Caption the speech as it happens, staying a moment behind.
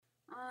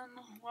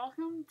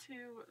Welcome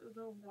to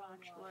the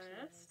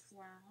Watchlist.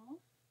 Wow.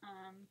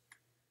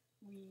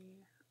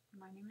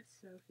 My name is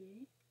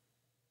Sophie.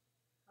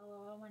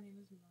 Hello, my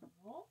name is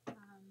Mo.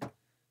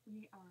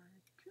 We are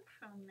two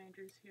film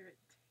majors here at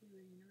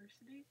Taylor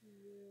University.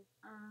 We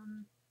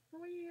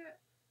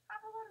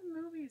have a lot of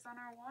movies on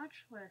our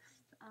watch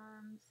list.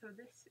 So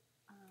this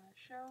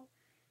show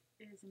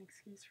is an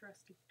excuse for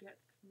us to get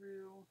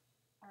through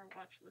our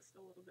watch list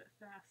a little bit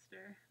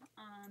faster.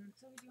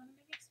 So do you want to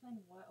maybe explain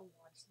what a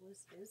watch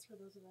list is for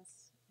those of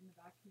us in the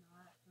back who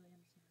not really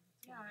understand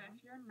what's going on?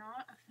 If you're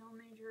not a film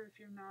major, if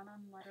you're not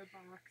on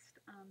Letterboxd,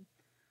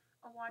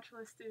 a watch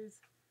list is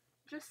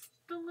just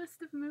the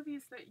list of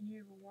movies that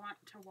you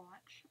want to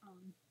watch.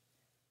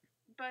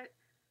 But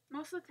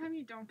most of the time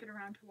you don't get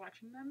around to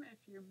watching them, if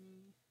you're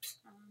me,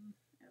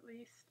 at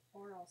least.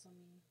 Or also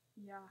me.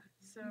 Yeah,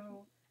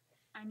 so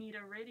I need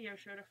a radio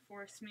show to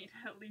force me to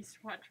at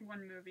least watch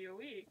one movie a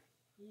week.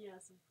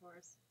 Yes, of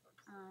course.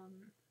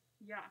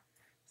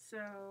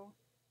 So,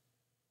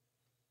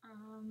 I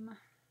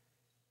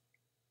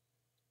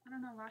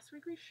don't know, last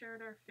week we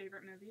shared our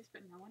favorite movies,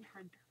 but no one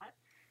had that.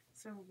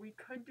 So we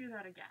could do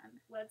that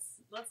again.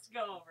 Let's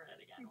go over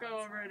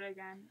it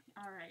again.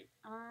 Alright.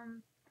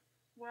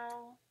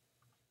 Well,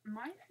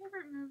 my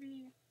favorite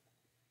movie,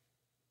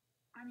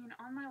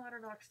 on my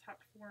Letterboxd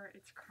top 4,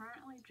 it's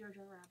currently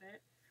Jojo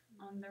Rabbit.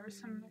 There was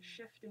some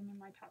shifting in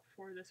my top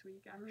 4 this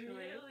week, actually.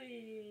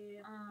 Really?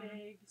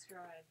 Big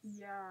strides.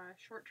 Yeah,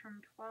 Short Term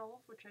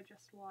 12, which I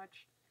just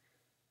watched,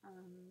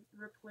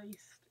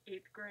 replaced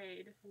 8th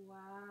grade.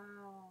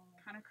 Wow.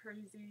 Kind of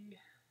crazy.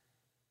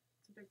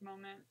 It's a big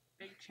moment,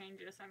 big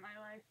changes in my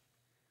life.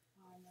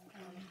 Oh my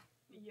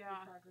The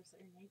progress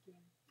that you're making.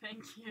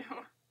 Thank you.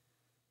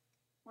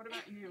 What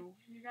about you?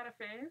 You got a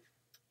fave?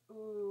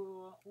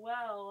 Ooh,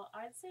 well,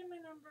 I'd say my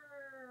number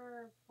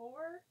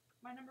 4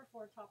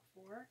 top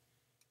 4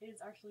 is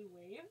actually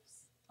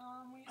Waves.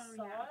 We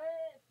saw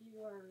it. If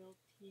you are a real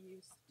TU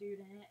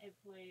student, it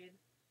played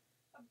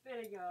a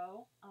bit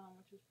ago,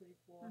 which was pretty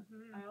cool.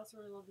 I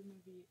also really love the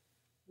movie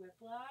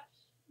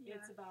Whiplash. Yeah.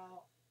 It's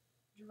about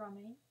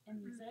drumming and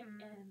music,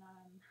 and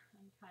I'm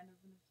kind of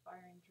an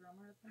aspiring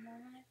drummer at the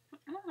moment.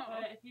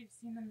 But if you've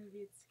seen the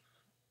movie,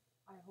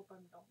 I hope I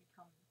don't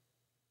become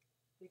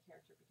the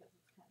character because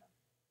it's kind of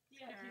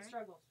he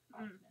struggles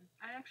often.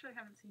 I actually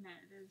haven't seen it.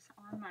 It is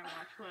on my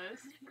watch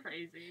list.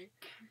 Crazy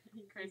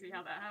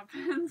how that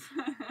happens.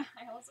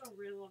 I also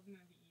really love the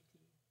movie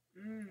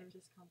E.T. It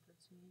just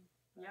comforts me.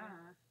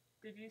 Yeah.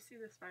 Did you see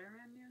the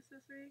Spider-Man news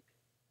this week?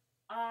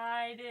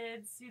 I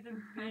did see the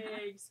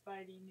big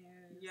Spidey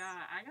news.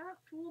 Yeah, I got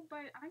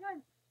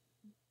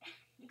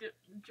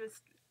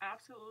just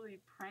absolutely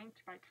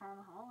pranked by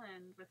Tom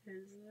Holland with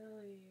his...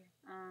 Really?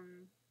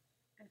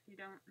 If you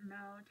don't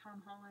know,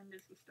 Tom Holland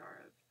is the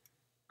star of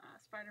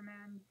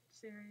Spider-Man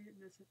series,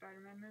 the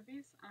Spider-Man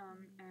movies,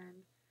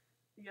 and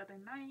the other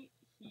night,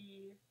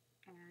 he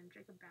and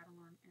Jacob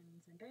Batalon and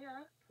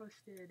Zendaya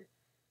posted,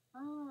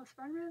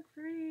 Spider-Man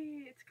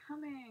 3, it's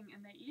coming,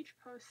 and they each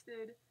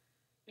posted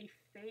a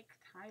fake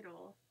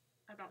title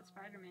about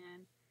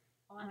Spider-Man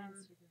on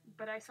Instagram.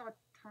 But I saw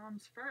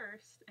Tom's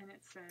first, and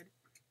it said,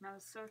 and I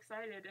was so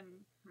excited,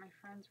 and my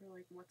friends were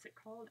like, what's it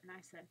called? And I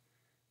said,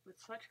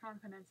 with such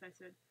confidence, I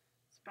said,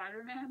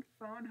 Spider-Man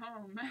Phone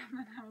Home. And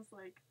then I was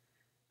like,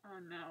 oh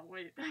no,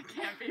 wait, that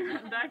can't be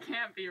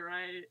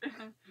right.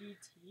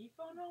 E.T.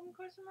 Phone Home,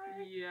 question mark?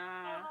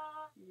 Yeah.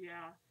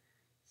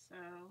 So,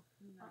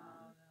 no.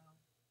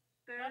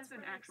 There's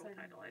an actual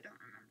title, I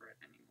don't remember it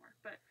anymore.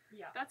 But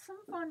that's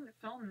some fun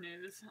film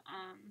news.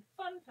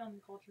 Fun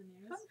film culture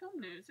news. Fun film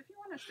news. If you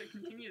want us to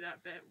continue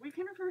that bit, we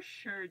can for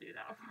sure do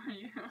that for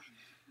you.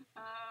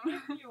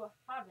 If you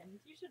haven't,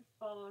 you should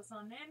follow us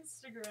on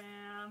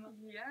Instagram.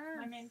 Yes.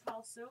 My main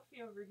pal Sophie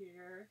over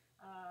here.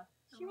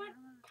 She went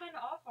kind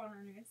of off on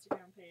her new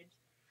Instagram page.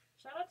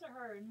 Shout out to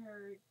her and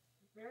her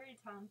very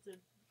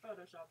talented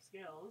Photoshop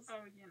skills.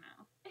 Oh,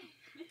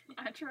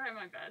 I try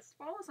my best.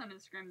 Follow us on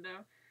Instagram,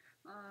 though.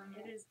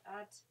 It is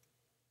at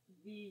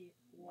the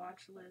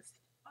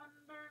Watchlist _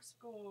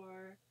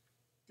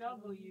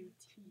 WTUR.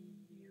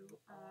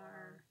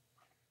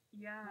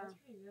 Yeah, that's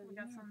pretty good. We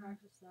got some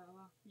practice that a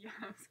lot. Yeah,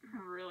 it's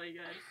really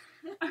good.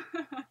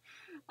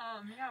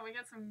 We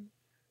got some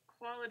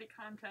quality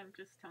content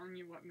just telling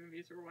you what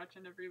movies we're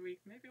watching every week.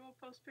 Maybe we'll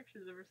post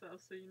pictures of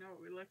ourselves so you know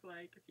what we look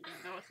like if you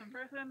don't know us in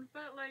person.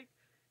 But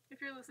if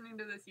you're listening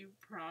to this, you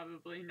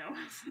probably know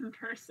us in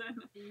person.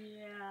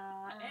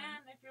 Yeah,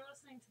 and if you're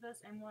listening to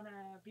this and want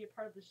to be a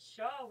part of the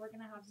show, we're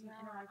going to have some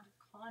interactive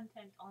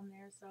content on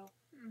there, so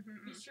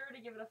be sure to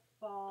give it a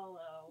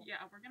follow.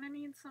 Yeah, we're going to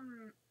need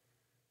some...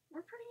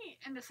 We're pretty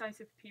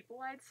indecisive people,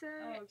 I'd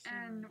say,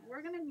 and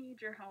we're going to need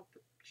your help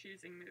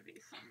choosing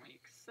movies some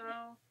weeks,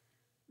 so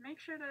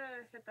make sure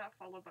to hit that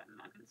follow button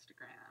on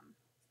Instagram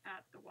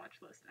at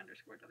thewatchlist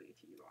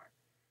 _WTUR.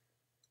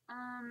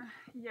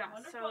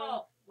 Wonderful.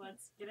 So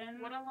let's get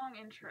in. What a long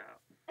intro.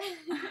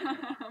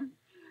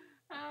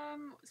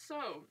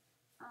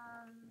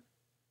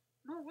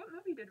 What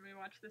movie did we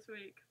watch this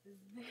week? Do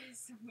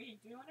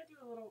we want to do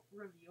a little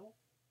reveal?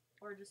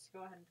 Or just go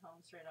ahead and tell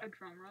them straight A up?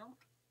 drum roll.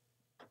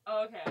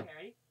 Oh, okay,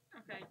 ready?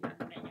 Okay, yeah.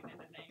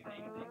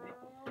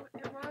 Oh,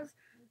 It was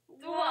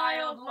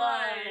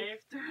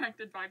Wildlife!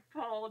 Directed by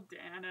Paul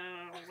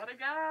Dano. What a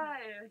guy!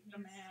 The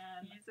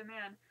man. He's a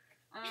man.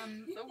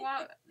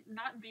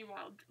 Not The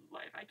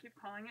Wildlife. I keep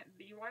calling it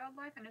The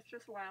Wildlife, and it's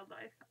just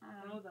Wildlife.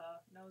 No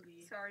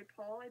the. Sorry,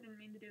 Paul, I didn't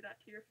mean to do that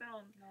to your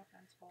film. No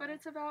offense, Paul. But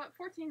it's about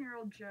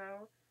 14-year-old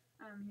Joe.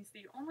 He's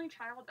the only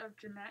child of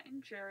Jeanette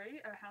and Jerry,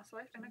 a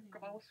housewife and a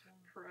golf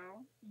pro.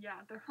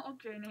 Yeah, they're all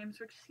J names,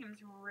 which seems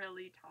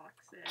really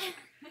toxic.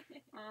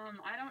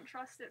 I don't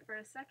trust it for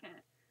a second.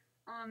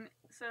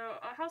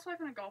 So a housewife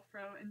and a golf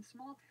pro in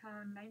small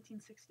town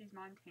 1960s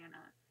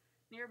Montana.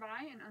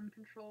 Nearby, an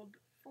uncontrolled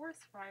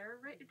forest fire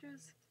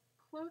rages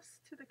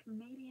close to the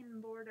Canadian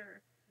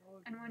border.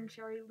 And when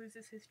Jerry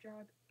loses his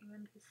job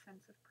and his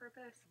sense of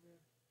purpose,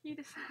 he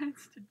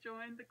decides to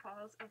join the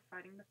cause of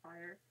fighting the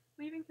fire,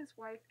 leaving his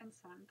wife and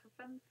son to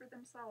fend for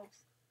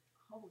themselves.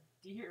 Oh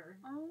dear.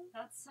 Oh,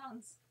 that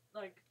sounds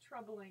like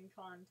troubling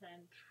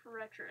content.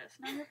 Treacherous.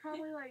 Now you're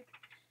probably like,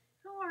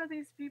 who are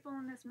these people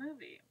in this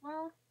movie?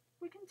 Well,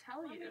 we can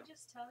tell you. Let me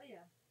just tell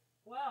you.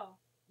 Well,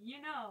 you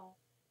know,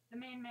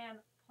 the main man,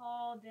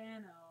 Paul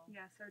Dano.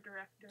 Yes, our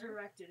director.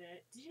 Directed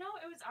it. Did you know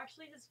it was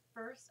actually his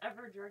first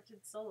ever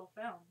directed solo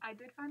film? I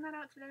did find that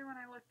out today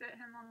when I looked at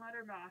him on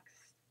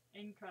Letterboxd.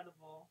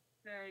 Incredible.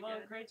 Very good.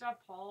 Well, great job,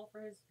 Paul, for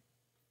his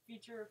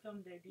feature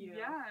film debut.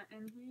 Yeah,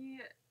 and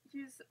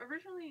he's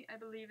originally, I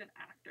believe, an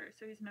actor,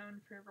 so he's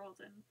known for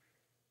roles in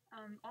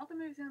all the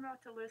movies I'm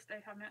about to list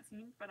I have not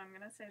seen, but I'm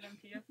gonna say them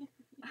to you.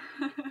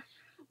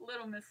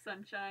 Little Miss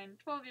Sunshine,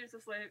 12 Years a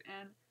Slave,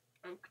 and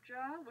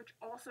Oakjaw, which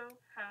also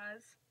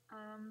has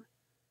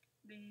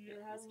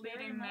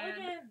leading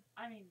man.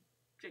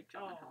 Jake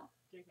Gyllenhaal.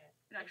 JK.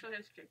 It actually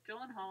has Jake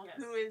Gyllenhaal, yes.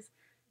 who is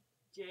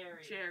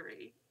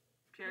Jerry.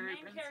 The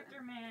main Benson.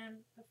 character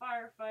man, the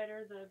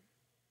firefighter, the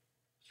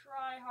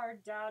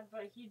try-hard dad,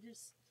 but he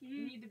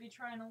need to be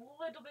trying a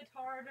little bit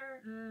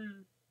harder.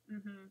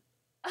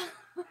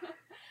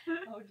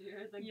 Oh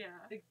dear.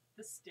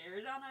 The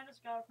stare down I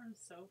just got from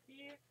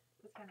Sophie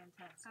was kind of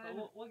intense, but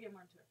we'll get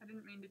more into it. I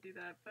didn't mean to do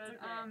that, but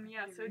okay.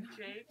 Yeah, so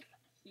Jake,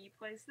 he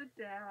plays the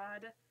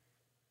dad.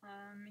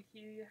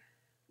 He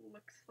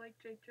looks like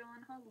Jake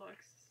Gyllenhaal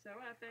looks. So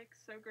epic,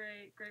 so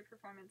great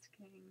performance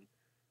king.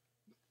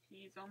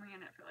 He's only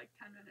in it for like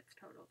 10 minutes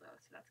total though,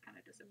 so that's kind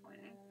of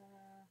disappointing.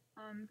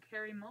 Yeah.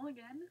 Carey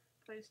Mulligan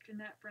plays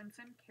Jeanette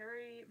Brenson.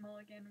 Carey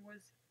Mulligan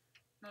was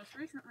most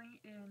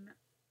recently in,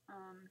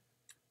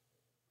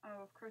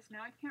 of course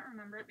now I can't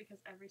remember it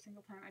because every single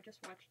time I just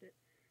watched it.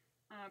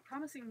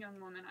 Promising Young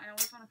Woman. I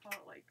always want to call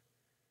it like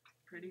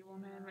Pretty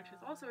Woman, which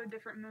is also a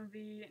different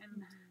movie,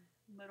 and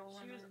Little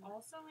Women. She was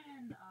also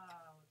in,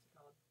 what's it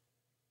called?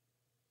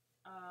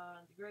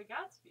 The Great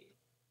Gatsby.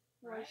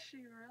 Right? Was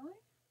she really?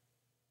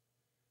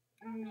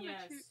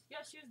 Yes.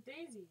 She was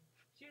Daisy.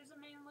 She was the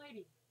main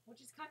lady,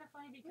 which is kind of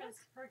funny because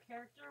her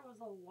character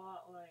was a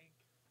lot like,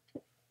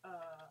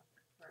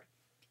 her.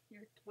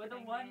 With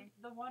the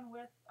one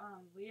with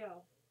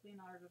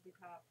Leonardo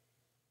DiCaprio.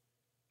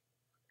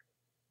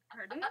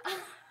 Pardon?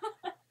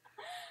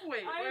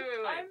 Wait.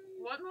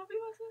 What movie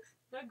was this?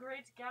 The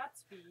Great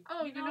Gatsby.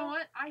 Oh, you know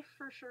what? I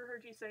for sure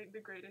heard you say The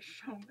Greatest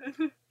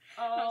Showman.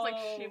 I was like,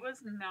 she was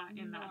not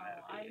in that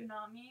movie. I did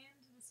not mean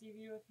to deceive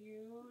you if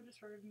you just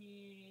heard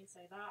me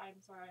say that.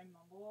 I'm sorry, I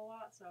mumble a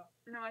lot, so.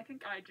 No, I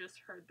think I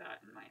just heard that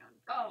in my own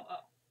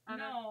brain.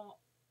 No.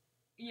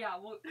 Yeah,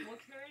 well,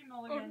 Carey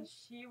Mulligan,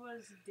 she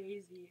was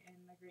Daisy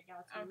in The Great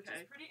Gatsby, which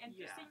is pretty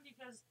interesting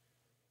because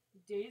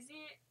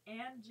Daisy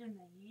and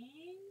Jeanette,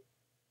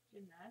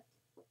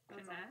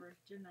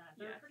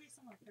 they're pretty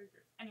similar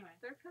characters. Anyway.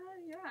 They're kind of,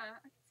 I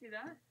can see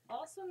that.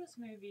 Also in this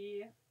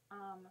movie,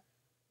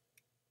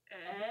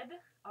 Ed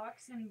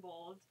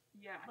Oxenbould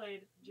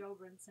played Joe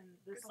Brinson,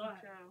 the son,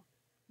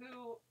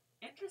 who,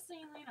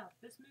 interestingly enough,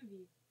 this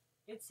movie,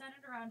 it's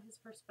centered around his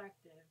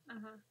perspective.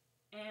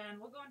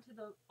 And we'll go into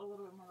a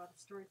little bit more about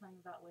the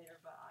storytelling of that later,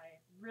 but I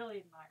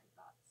really admired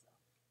that, so.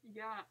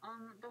 Yeah,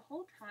 the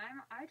whole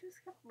time, I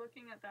just kept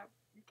looking at that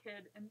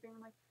kid and being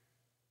like,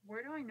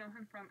 where do I know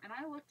him from? And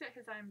I looked at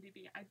his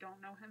IMDb. I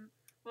don't know him.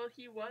 Well,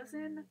 he was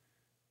in,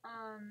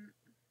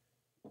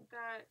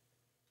 that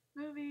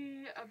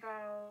movie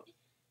about,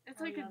 it's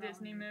like a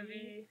Disney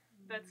movie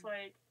that's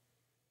like,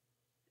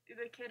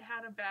 the kid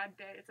had a bad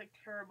day. It's like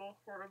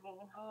terrible,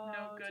 horrible,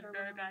 no good,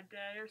 very bad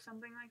day or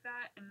something like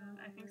that.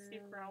 And I think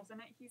Steve Carell's in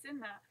it. He's in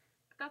that.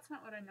 But that's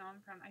not what I know him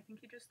from. I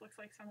think he just looks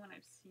like someone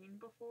I've seen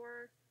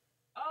before.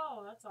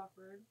 Oh, that's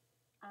awkward.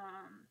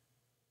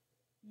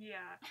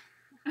 Yeah.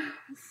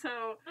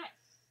 So.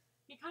 Nice.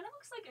 He kind of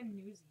looks like a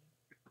newsie.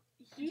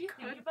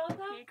 Think about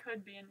that? He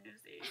could be a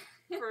newsie.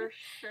 For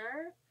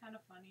sure. Kind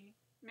of funny.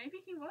 Maybe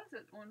he was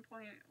at one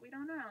point. We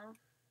don't know.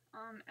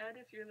 Ed,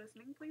 if you're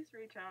listening, please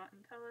reach out and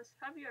tell us,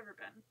 have you ever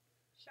been?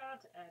 Shout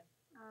out to Ed.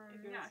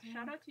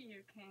 Shout out to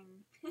you,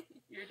 King.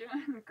 You're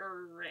doing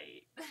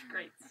great.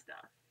 Great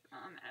stuff.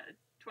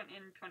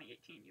 In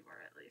 2018 you were,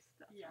 at least.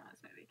 That's when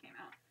this movie came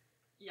out.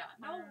 Yeah,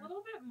 know a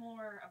little bit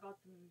more about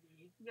the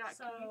movie. Yeah,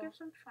 so, can you give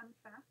some fun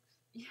facts?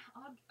 Yeah,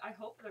 I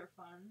hope they're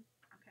fun.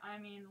 Okay.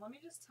 I mean, let me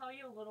just tell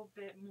you a little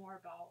bit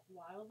more about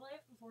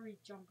Wildlife before we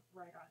jump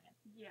right on it.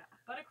 Yeah.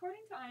 But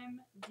according to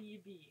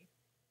IMDb,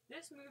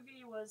 this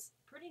movie was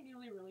pretty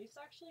newly released,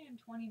 actually,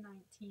 in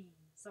 2019.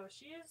 So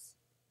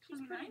she's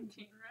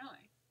 2019,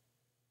 really?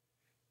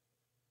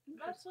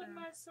 That's what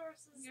my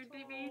sources Your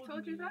told DB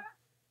told me. you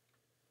that?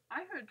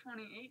 I heard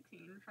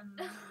 2018 from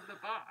the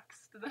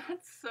box.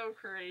 That's so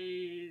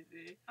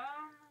crazy.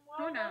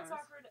 Well, that's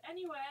awkward.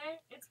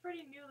 Anyway, it's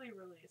pretty newly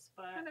released,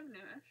 but kind of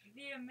newish.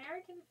 The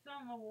American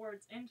Film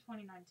Awards in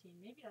 2019.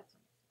 Maybe that's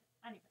when it's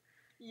anyway.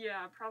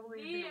 Yeah,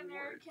 probably the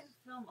American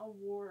Film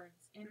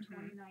Awards in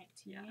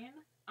 2019. Yeah.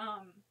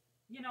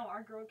 You know,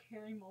 our girl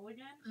Carey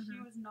Mulligan,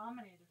 she was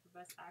nominated for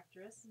Best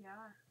Actress.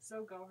 Yeah.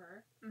 So go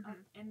her.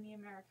 In the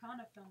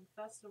Americana Film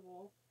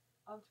Festival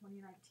of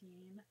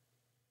 2019.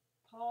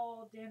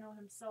 Paul Dano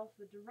himself,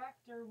 the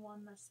director,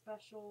 won the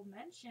Special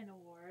Mention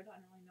Award.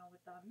 I don't really know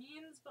what that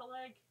means, but,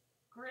 like,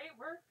 great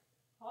work,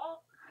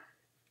 Paul.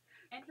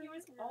 And he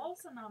was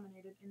also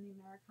nominated in the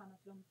Americana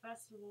Film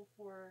Festival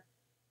for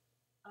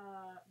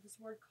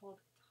this word called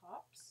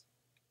TOPS.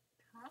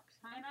 TOPS,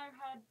 huh? And I've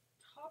had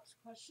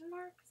TOPS question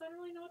mark, because I don't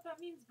really know what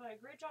that means,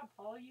 but great job,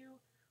 Paul. You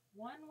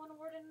won one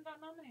award and got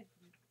nominated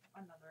for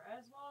another,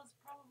 as well as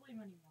probably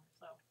many more.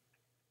 So,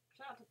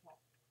 shout out to Paul.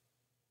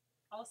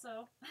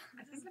 Also,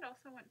 I think it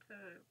also went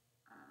to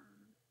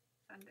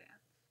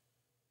Sundance.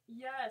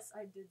 Yes,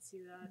 I did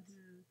see that.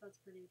 That's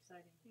pretty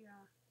exciting.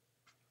 Yeah.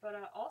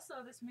 But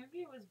also, this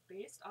movie was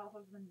based off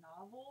of the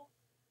novel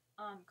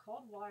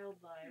called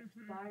Wildlife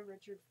by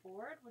Richard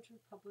Ford, which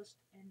was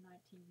published in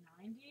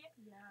 1990.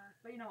 Yeah.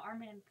 But, you know, our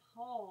man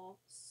Paul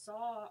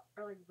saw,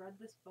 or, like, read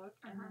this book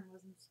and then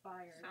was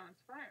inspired. So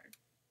inspired.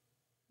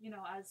 You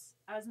know,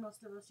 as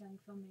most of us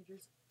young film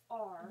majors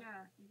are.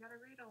 Yeah, you gotta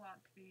read a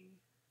lot to be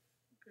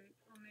great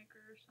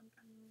filmmaker or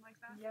something like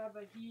that. Yeah,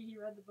 but he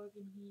read the book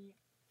and he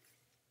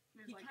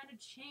kind of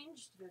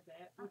changed it a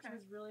bit, which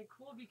was really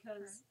cool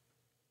because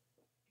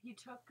he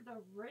took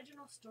the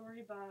original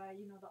story by,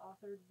 you know, the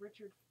author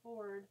Richard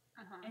Ford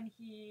and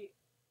he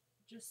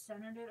just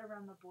centered it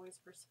around the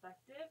boy's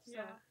perspective.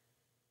 So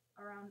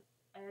around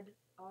Ed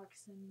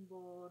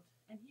Oxenbould,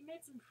 and he made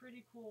some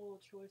pretty cool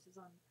choices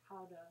on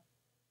how to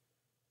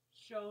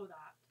show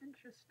that.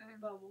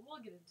 Interesting. But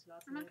we'll get into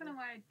that. I'm not gonna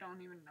lie, I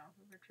don't even know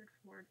who Richard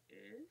Ford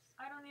is.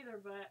 I don't either,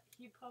 but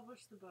he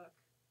published the book.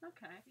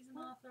 Okay. He's an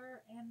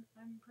author, and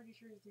I'm pretty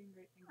sure he's doing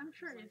great things. I'm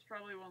sure he's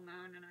probably well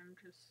known, and I'm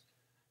just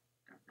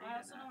don't read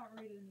I also don't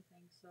read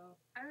anything, so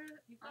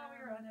you thought we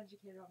were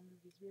uneducated about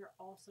movies. We are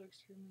also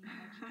extremely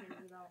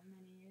uneducated about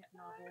many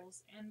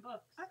novels and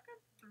books. I've got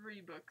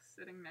 3 books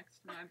sitting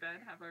next to my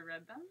bed. Have I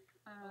read them?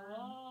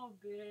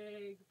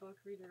 Big book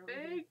reader.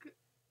 Big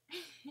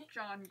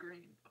John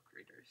Green book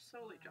reader.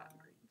 Solely John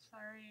Green.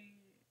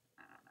 Sorry,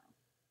 I don't know.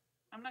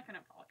 I'm not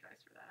gonna apologize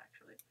for that,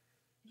 actually.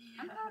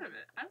 I'm proud of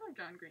it. I love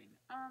John Green.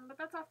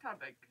 But that's off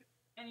topic.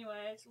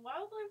 Anyways,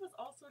 Wildlife was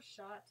also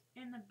shot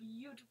in the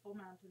beautiful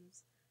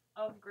mountains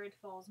of Great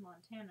Falls,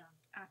 Montana.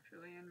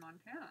 Actually, in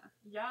Montana.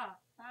 Yeah.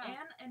 Wow.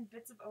 And in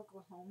bits of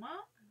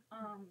Oklahoma.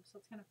 So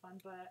it's kind of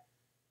fun, but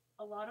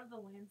a lot of the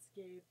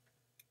landscape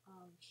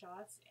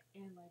shots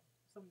and, like,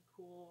 some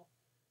cool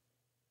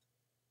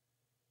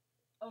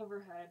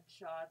overhead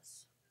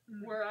shots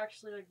were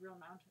actually, like, real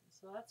mountains.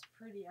 So that's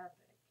pretty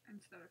epic.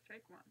 Instead of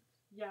fake ones.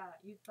 Yeah,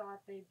 you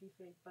thought they'd be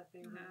fake, but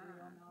they were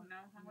real mountains. No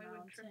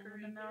Hollywood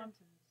trickery. In the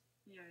mountains.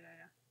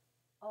 Yeah.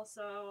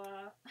 Also,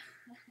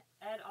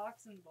 Ed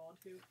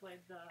Oxenbould, who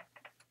played the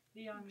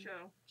young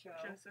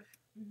Joseph.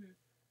 He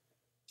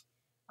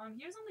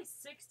was only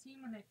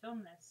 16 when they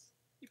filmed this.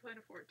 He played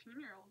a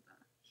 14-year-old,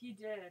 though. He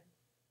did.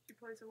 He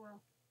plays it well.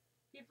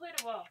 He played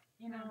it well,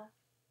 you know.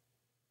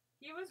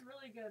 He was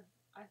really good,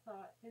 I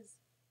thought.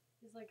 His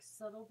like,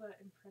 subtle but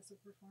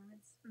impressive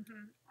performance.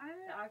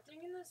 The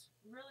acting in this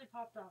really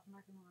popped off, I'm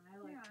not gonna lie.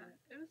 I liked it.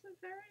 It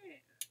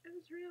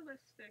was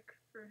realistic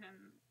for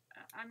him.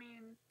 I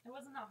mean... It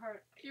wasn't that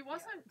hard. He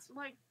wasn't,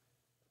 like...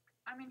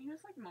 I mean, he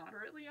was, like,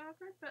 moderately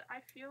awkward, but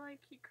I feel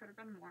like he could have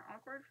been more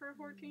awkward for a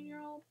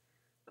 14-year-old.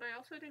 But I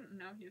also didn't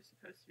know he was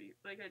supposed to be...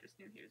 Like, I just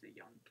knew he was a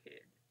young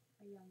kid.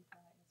 A young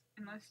guy.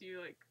 Unless you,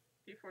 like,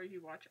 before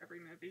you watch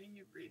every movie,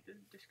 you read the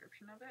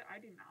description of it. I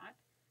do not.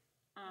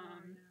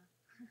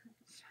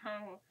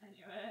 So...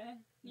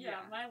 Anyway.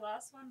 Yeah, my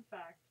last fun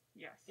fact.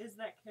 Yes. Is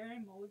that Carey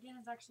Mulligan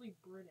is actually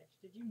British.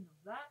 Did you know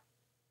that?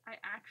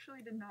 I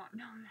actually did not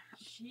know that.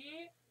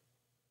 She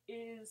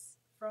is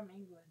from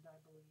England, I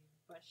believe.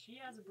 But she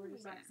has a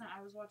British accent.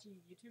 I was watching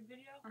a YouTube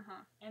video,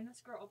 and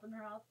this girl opened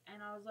her mouth,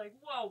 and I was like,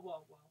 whoa.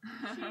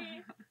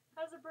 She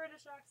has a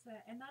British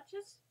accent, and that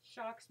just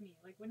shocks me.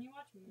 Like, when you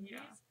watch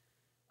movies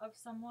of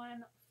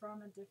someone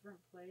from a different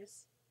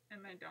place,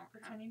 and they don't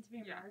pretending to be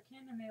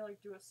American, and they,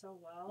 like, do it so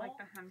well. Like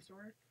the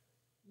Hemsworth.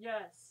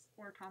 Yes.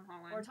 Or Tom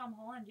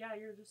Holland. Yeah,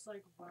 you're just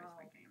like, wow.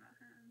 Always thinking about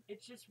him.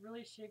 It just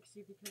really shakes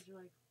you because you're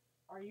like,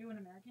 are you an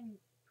American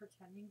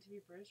pretending to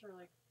be British, or,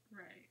 like,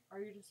 right. are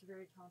you just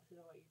very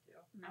talented at what you do?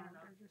 No, I don't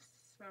know. They're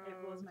just so It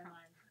blows my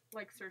mind.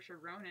 Like Saoirse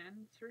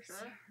Ronan.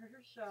 Saoirse,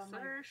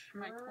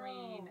 my my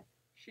queen.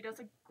 She does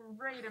a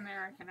great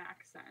American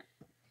accent.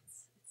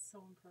 It's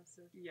so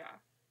impressive. Yeah,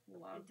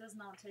 love. It does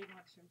not take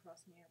much to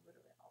impress me,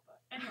 literally at all.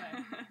 But anyway,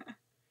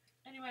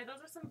 anyway,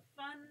 those are some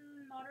fun,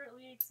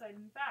 moderately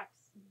exciting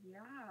facts.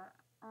 Yeah.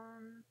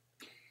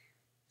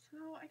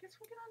 So I guess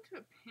we'll get on to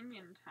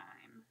opinion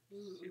time.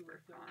 Ooh, Super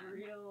fun. The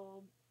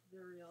real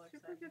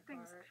Super exciting good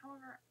things. part.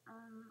 However,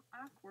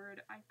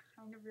 awkward. I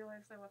kind of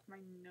realized I left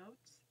my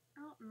notes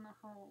out in the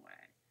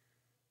hallway.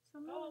 So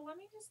let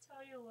me just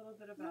tell you a little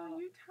bit about. No,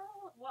 you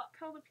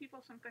tell the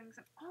people some things,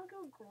 and I'll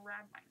go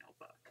grab my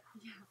notebook.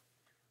 Yeah.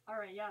 All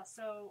right. Yeah.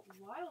 So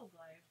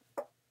Wildlife,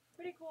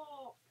 pretty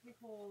cool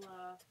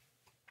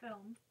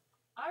film.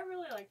 I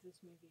really like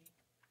this movie.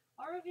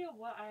 I'll reveal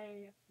what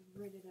I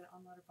rated it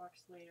on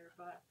Letterboxd later,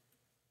 but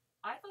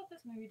I thought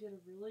this movie did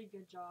a really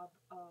good job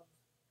of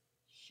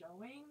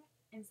showing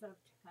instead of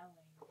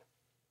telling,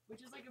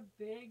 which is like a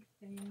big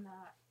thing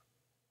that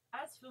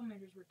as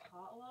filmmakers we're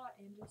taught a lot,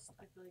 and just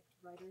I feel like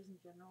writers in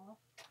general,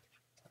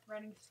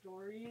 writing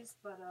stories,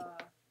 but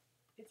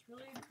it's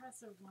really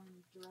impressive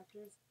when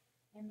directors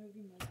and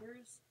movie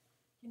makers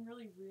can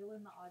really reel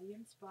in the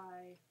audience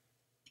by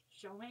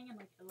showing and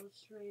like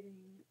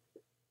illustrating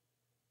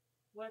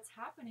what's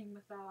happening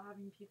without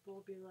having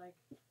people be like,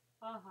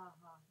 ha ha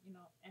ha,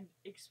 and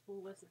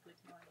explicitly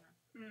telling them.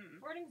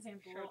 For an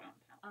example,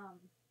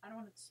 I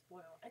don't want to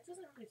spoil. It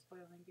doesn't really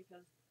spoil anything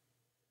because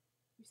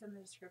you said in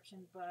the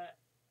description, but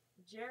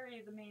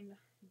Jerry, the main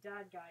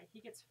dad guy, he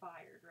gets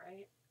fired,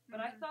 right? But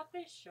I thought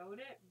they showed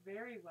it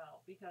very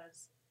well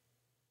because,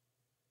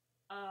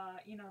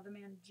 the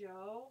man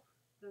Joe,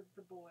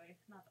 the boy,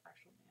 not the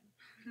actual man,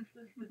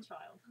 the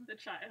child. The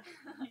child.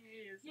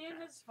 He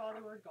and his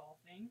father were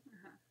golfing,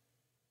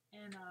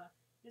 and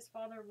his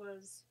father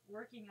was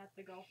working at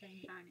the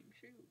golfing shining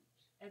shoes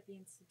at the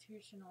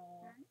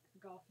institutional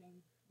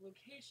golfing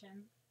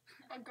location.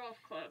 A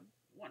golf club,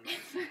 one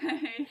might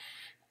say.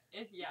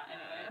 Anyway.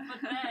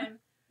 But then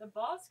the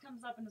boss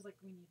comes up and is like,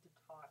 we need to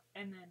talk.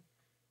 And then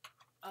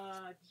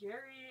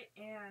Jerry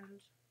and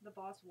the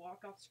boss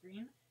walk off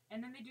screen,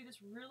 and then they do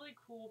this really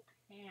cool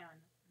pan,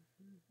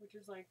 which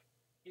is like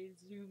a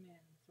zoom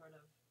in, sort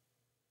of.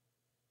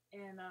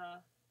 And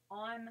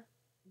on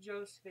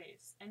Joe's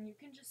face. And you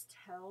can just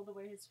tell the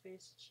way his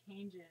face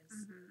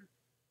changes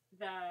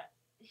that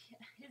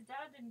his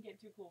dad didn't get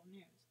too cool of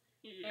news.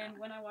 Yeah. And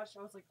when I watched,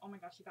 I was like, oh my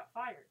gosh, he got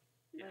fired.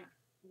 Yeah. Like,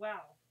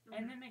 wow.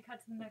 And then they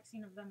cut to the next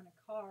scene of them in a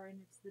car, and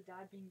it's the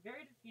dad being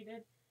very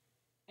defeated.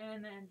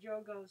 And then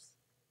Joe goes,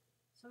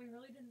 so he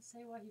really didn't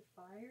say why he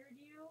fired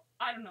you?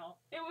 I don't know.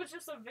 It was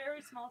just a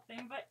very small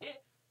thing, but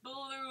it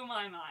blew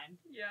my mind.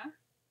 Yeah.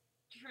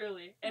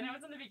 Truly. And it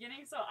was in the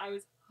beginning, so I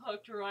was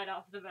hooked right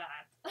off the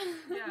bat.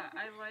 Yeah,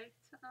 I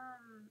liked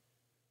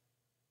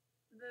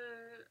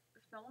the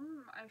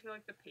film. I feel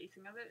like the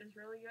pacing of it is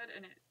really good,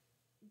 and it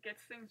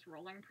gets things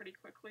rolling pretty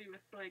quickly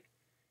with, like,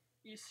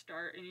 you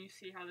start and you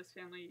see how this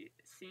family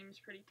seems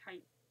pretty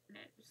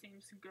tight-knit,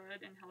 seems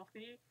good and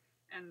healthy,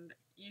 and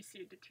you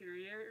see it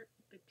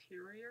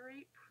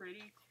deteriorate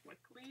pretty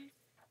quickly,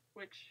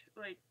 which,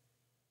 like,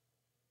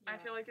 I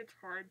feel like it's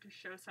hard to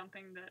show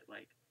something that,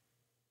 like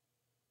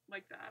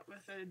that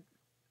with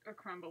a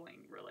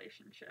crumbling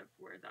relationship,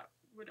 where that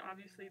would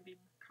obviously be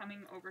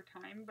coming over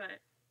time,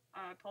 but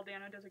Paul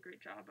Dano does a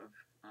great job of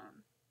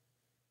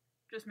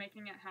just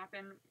making it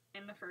happen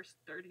in the first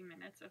 30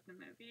 minutes of the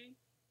movie.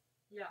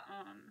 Yeah.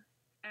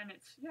 And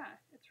it's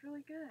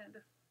really good.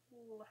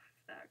 Love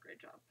that.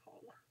 Great job,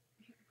 Paul.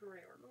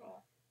 Great work,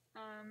 Paul.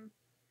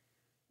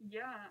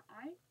 Yeah,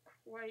 I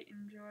quite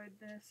enjoyed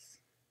this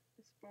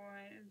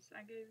boys.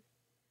 I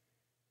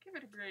give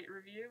it a great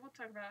review. We'll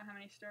talk about how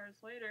many stars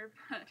later,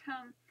 but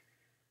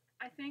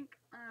I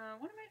think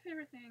one of my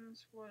favorite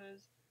things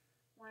was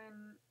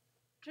when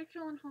Jake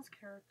Gyllenhaal's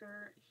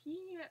character,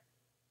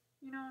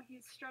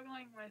 he's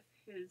struggling with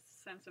his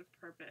sense of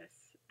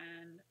purpose,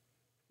 and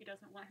he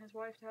doesn't want his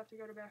wife to have to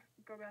go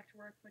back to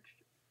work, which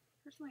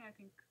personally I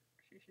think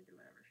she should do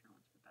whatever she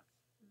wants, but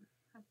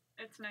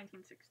it's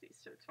 1960s,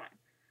 so it's fine.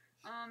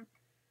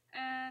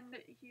 And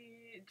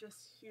he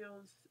just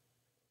feels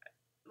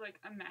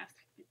like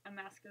emasculated.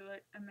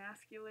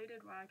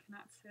 Wow, I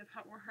cannot say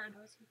that word.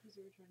 That was because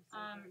you were trying to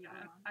say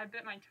yeah, I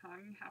bit my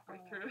tongue halfway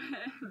through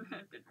it, and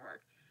it didn't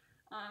work.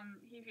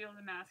 He feels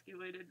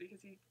emasculated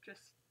because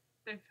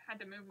they've had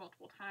to move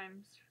multiple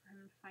times for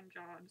him to find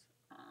jobs,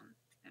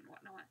 and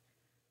whatnot.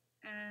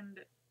 And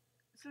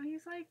so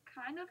he's, like,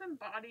 kind of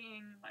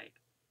embodying,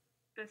 like,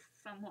 this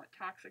somewhat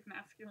toxic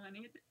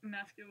masculinity,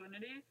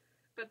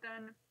 but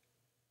then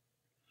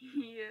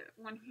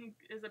when he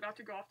is about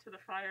to go off to the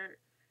fire,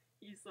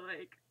 he's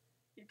like,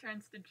 he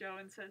turns to Joe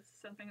and says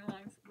something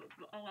along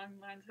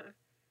the lines of,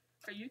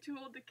 are you too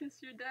old to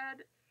kiss your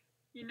dad?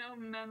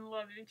 Men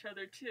love each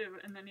other too.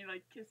 And then he,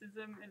 like, kisses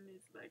him, and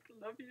he's like,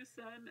 love you,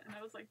 son. And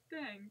I was like,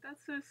 dang,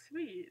 that's so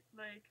sweet.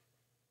 Like,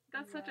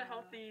 that's such a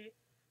healthy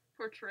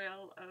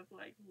portrayal of,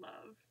 like,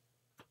 love,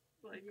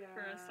 like,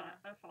 for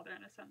a father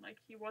and a son. Like,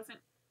 he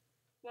wasn't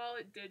while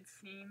it did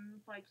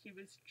seem like he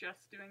was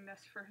just doing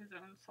this for his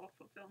own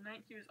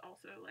self-fulfillment, he was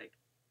also, like,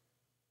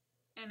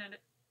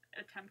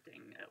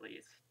 attempting, at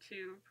least,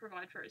 to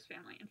provide for his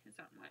family in his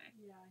own way.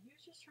 Yeah, he was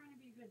just trying to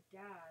be a good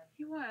dad.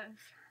 He was.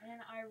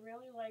 And I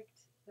really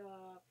liked the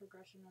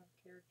progression of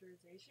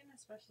characterization,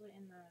 especially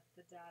in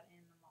the dad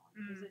and the mom.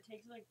 Because it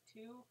takes, like,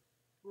 two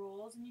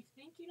roles, and you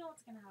think you know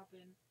what's going to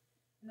happen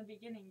in the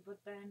beginning,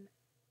 but then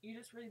you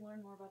just really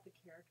learn more about the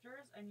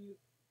characters, and you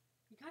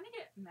kind of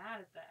get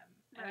mad at them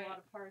in a lot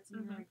of parts,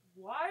 and you're like,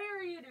 why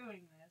are you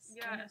doing this?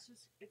 Yeah. And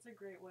it's a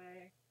great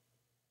way.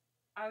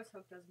 I was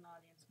hooked as an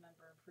audience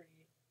member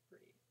pretty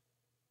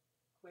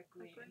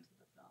quickly into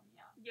the film,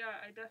 yeah.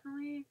 Yeah, I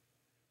definitely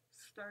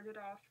started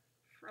off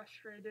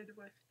frustrated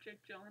with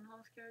Jake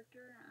Gyllenhaal's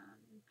character,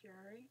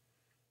 Jerry,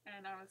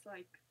 and I was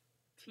like,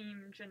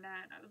 Team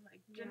Jeanette. I was like,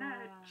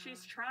 Jeanette,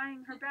 she's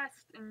trying her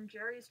best, and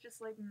Jerry's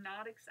just, like,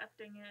 not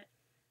accepting it,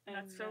 and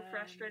that's so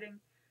frustrating.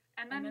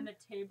 And then the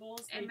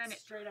tables, and then it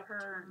straight up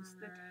turns.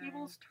 turn. The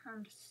tables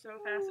turned so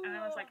fast, and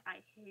I was like,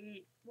 I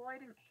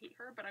didn't hate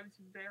her, but I was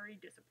very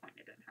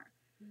disappointed in her.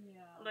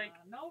 Yeah. Like,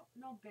 no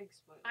big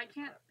spoilers.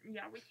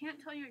 We can't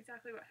tell you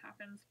exactly what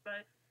happens,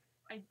 but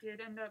I did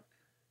end up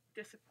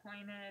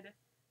disappointed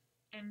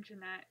in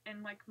Jeanette,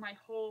 and, like, my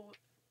whole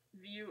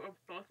view of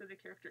both of the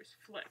characters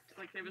flipped.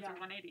 Like, it was a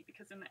 180,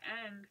 because in the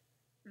end,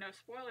 no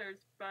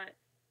spoilers, but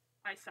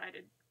I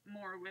sided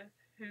more with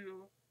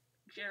who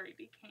Jerry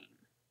became.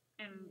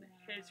 And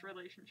his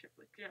relationship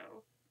with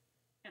Joe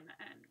in the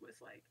end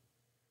was, like,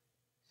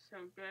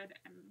 so good,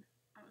 and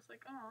I was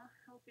like, oh,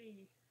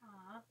 healthy.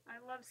 Aww. I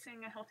love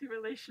seeing a healthy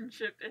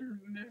relationship in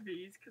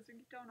movies, because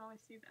we don't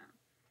always see them.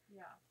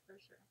 Yeah, for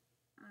sure.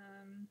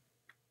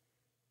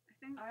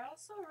 I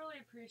also really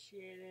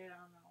appreciated,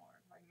 I don't know what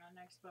we're talking about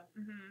next, but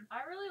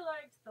I really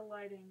liked the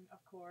lighting,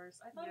 of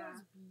course. I thought it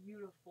was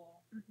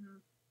beautiful.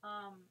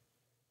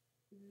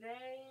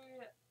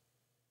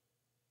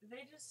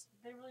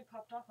 They really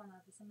popped off on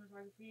that, the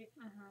cinematography.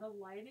 The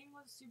lighting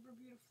was super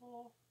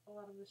beautiful, a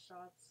lot of the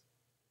shots.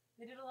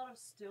 They did a lot of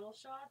still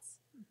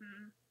shots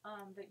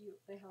that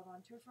they held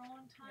on to for a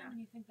long time, and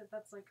you think that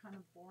that's, like, kind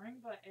of boring,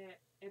 but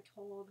it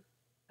told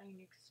a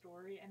unique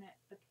story, and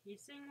the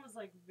pacing was,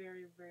 like,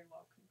 very, very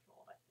well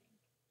controlled, I think.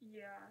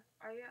 Yeah,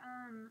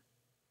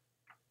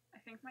 I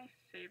think my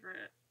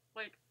favorite,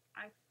 like,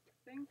 I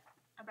think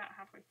about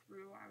halfway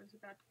through I was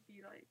about to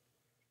be like,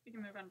 we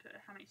can move on to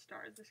how many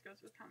stars. This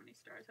goes with how many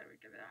stars I would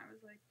give it. I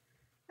was like,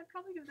 I'd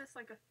probably give this,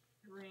 like, a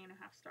 3.5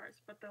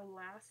 stars, but the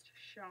last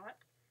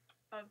shot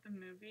of the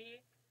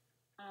movie,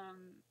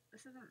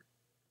 this isn't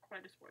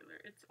quite a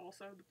spoiler, it's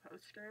also the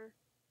poster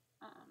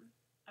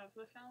of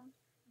the film,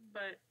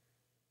 but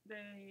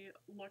they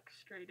look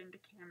straight into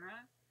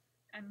camera,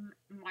 and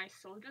my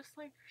soul just,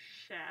 like,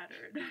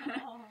 shattered.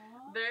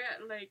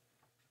 They're, like,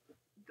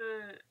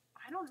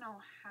 I don't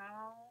know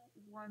how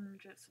one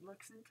just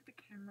looks into the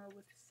camera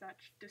with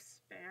such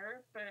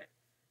despair, but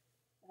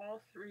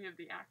all three of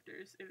the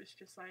actors, it was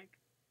just like,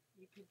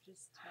 you could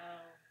just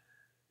tell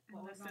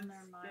what was on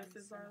their minds.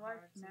 This is our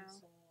life now.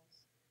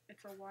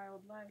 It's a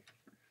wild life.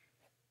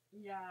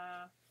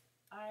 Yeah.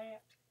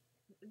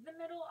 The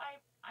middle,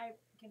 I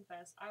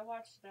confess, I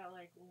watched it at,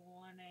 like,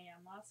 1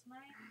 a.m. last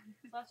night,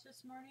 /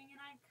 this morning,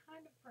 and I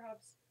kind of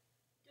perhaps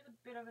did a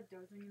bit of a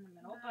dozing in the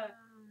middle, but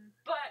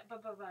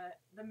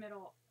the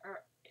middle,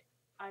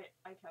 I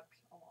kept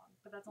along,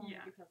 but that's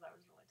only because I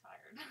was really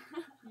tired.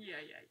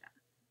 Yeah.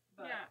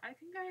 But, yeah, I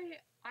think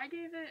I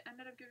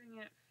ended up giving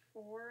it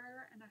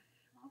 4.5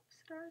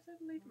 stars,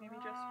 I believe, maybe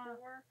just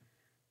 4.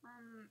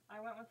 I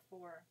went with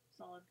 4,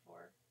 solid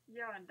 4.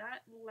 Yeah,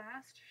 that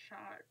last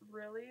shot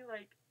really,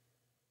 like,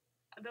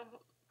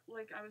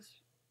 I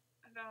was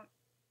about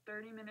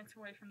 30 minutes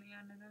away from the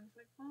end, and I was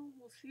like, well,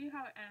 we'll see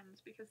how it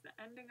ends, because the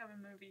ending of a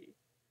movie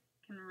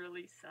can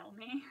really sell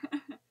me.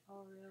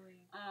 Oh,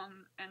 really?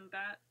 And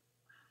that,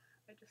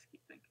 I just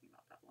keep thinking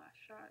about that last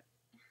shot.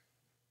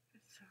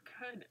 It's so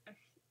good.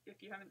 If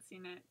you haven't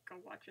seen it,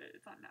 go watch it.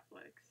 It's on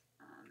Netflix.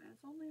 And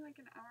it's only,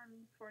 like, an hour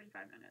and 45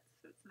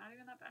 minutes, so it's not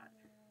even that bad.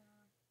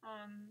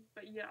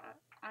 But yeah,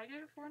 I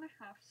gave it 4.5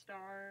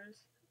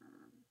 stars.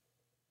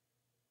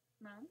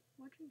 Mo,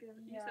 what'd you give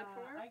it? You said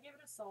 4? I gave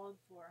it a solid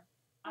 4.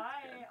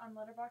 Good. On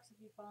Letterboxd, if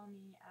you follow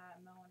me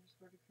at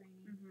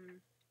Mo_Decranie,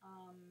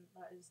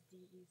 that is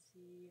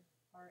DECRAENE.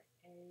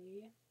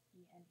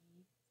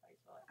 That's how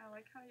you spell it. I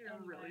like how you're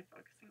really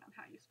focusing on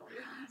how you spell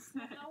your last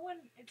name.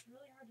 It's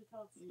really hard to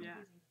tell. It's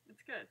confusing.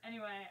 It's good.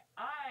 Anyway,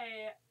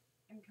 I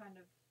am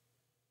kind of,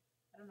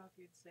 I don't know if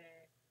you'd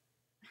say,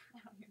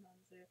 I don't even know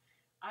how to say it.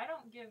 I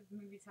don't give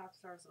movies half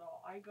stars at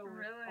all. I go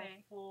with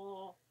a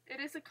full.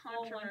 It is a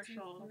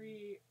controversial. 1, 2,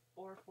 3,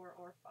 or 4,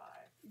 or 5.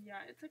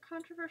 Yeah, it's a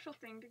controversial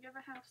thing to give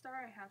a half star.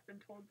 I have been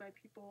told by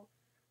people,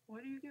 "Why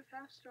do you give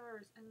half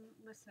stars?" And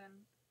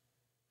listen,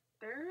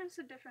 there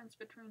is a difference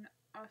between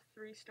a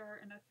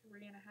 3-star and a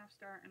 3.5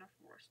 star and a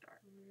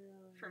 4-star.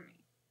 Really? For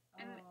me.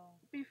 And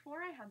before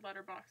I had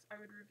Letterboxd, I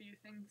would review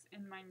things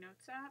in my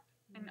notes app,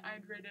 and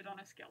I'd rate it on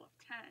a scale of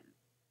 10.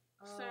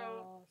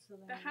 So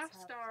the half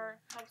star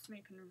helps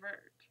me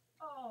convert.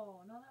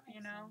 Oh, no, that makes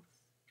You know?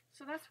 sense.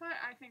 So that's why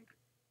I think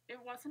it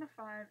wasn't a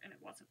 5 and it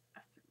wasn't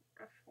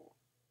a 4.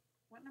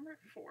 What number?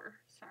 4.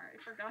 Sorry,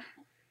 forgot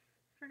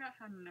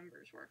how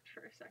numbers worked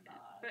for a second.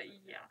 But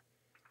okay. yeah.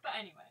 But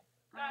anyway,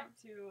 back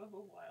to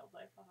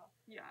Wildlife.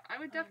 Yeah, I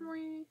would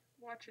definitely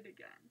watch it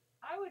again.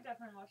 I would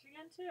definitely watch it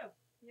again too.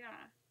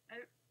 Yeah,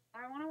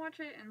 I want to watch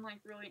it and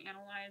like really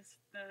analyze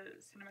the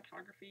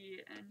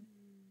cinematography and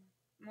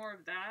more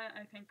of that.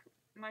 I think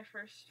my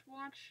first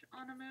watch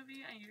on a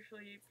movie, I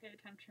usually pay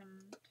attention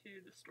to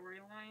the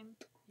storyline.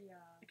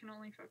 Yeah. I can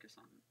only focus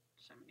on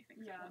so many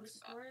things. Yeah, the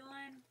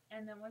storyline,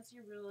 and then once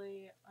you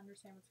really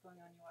understand what's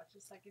going on, you watch the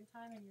second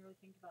time and you really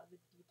think about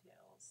the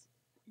details.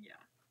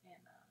 Yeah.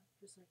 And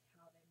just like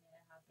how they made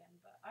it happen.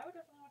 But I would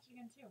definitely watch it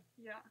again too.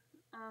 Yeah.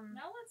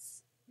 Now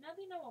that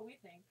you know what we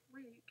think.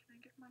 Wait, can I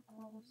get my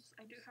qualms?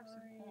 I do have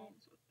some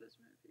qualms with this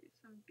movie,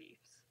 some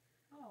beefs.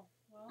 Oh,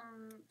 well.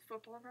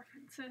 Football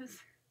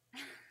references.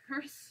 There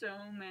were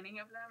so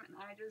many of them, and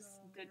I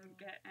just didn't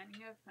get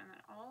any of them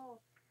at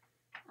all.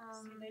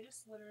 See, they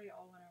just literally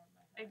all went over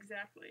my head.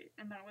 Exactly,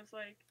 and that was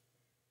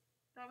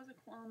a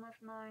qualm of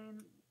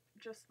mine.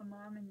 Just the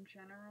mom in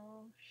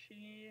general.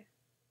 She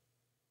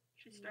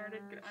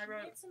started good. I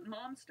wrote,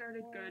 Mom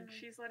started good.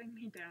 She's letting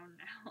me down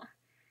now.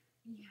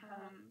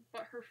 Yeah.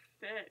 But her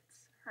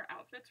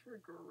outfits were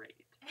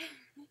great.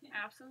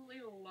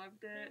 Absolutely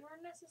loved it. They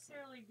weren't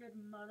necessarily good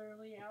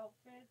motherly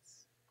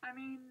outfits. I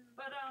mean,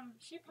 but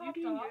she popped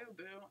you off. You,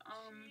 boo.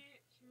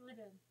 She really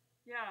did.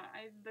 Yeah,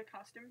 the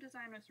costume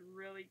design was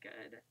really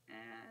good,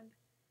 and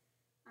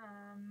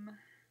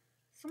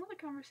some of the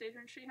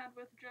conversations she had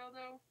with Joe,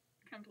 though,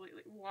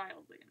 completely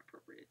wildly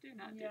inappropriate. Do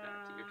not do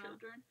that to your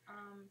children.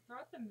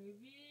 Throughout the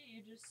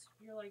movie,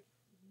 you're like,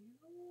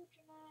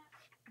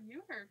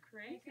 you are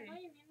crazy. I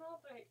know you mean well,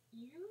 but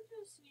you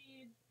just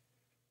need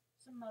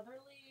some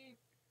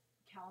motherly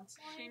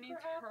counseling. She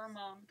needs her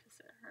mom to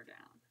sit her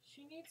down.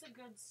 She needs a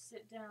good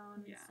sit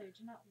down and say,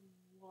 Jeanette,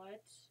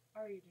 what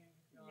are you doing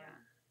with your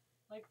life?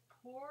 Like,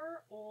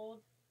 poor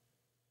old,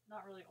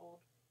 not really old,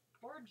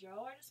 poor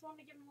Joe, I just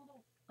wanted to give him a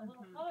little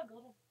hug, a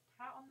little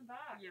pat on the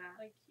back. Yeah.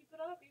 Like, keep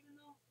it up, even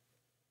though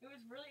it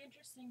was really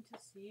interesting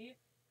to see,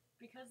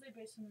 because they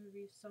based the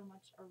movie so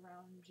much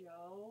around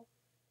Joe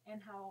and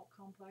how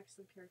complex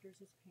the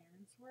characters his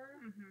parents were,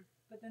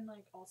 but then,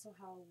 like, also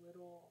how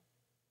little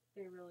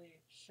they really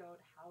showed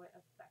how it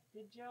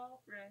affected Joe.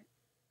 Right.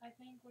 I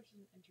think, which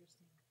is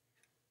interesting.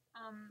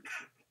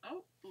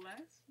 Oh,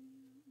 bless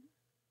you.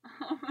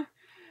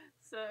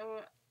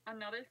 So,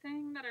 another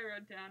thing that I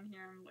wrote down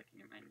here, I'm looking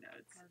at my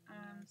notes.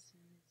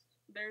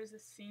 There's a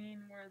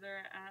scene where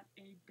they're at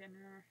a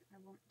dinner.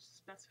 I won't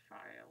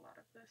specify a lot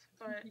of this,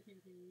 but,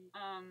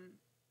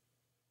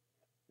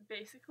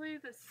 basically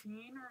the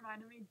scene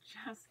reminded me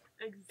just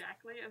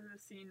exactly of the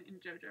scene in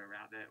Jojo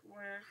Rabbit,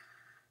 where,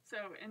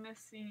 so in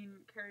this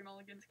scene, Carey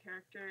Mulligan's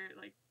character,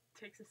 like,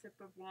 takes a sip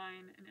of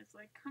wine and is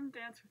like, come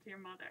dance with your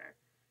mother.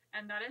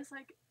 And that is,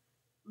 like,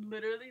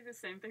 literally the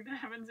same thing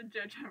that happens in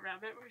Jojo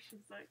Rabbit, where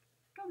she's like,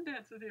 come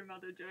dance with your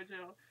mother,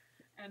 Jojo.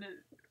 And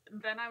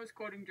then I was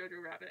quoting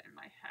Jojo Rabbit in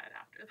my head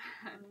after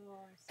that.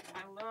 Oh, I see.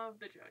 I love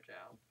the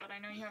Jojo, but I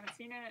know you haven't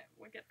seen it.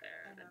 We'll get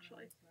there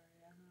eventually.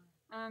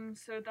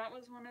 So that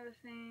was one of the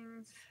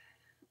things.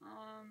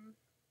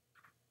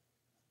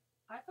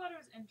 I thought it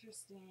was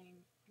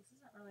interesting. This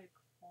isn't really a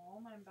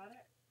qualm. I'm bad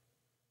at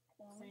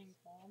saying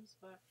qualms,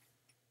 but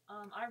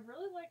I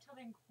really liked how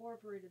they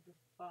incorporated the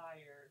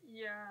fire.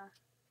 Yeah.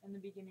 In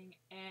the beginning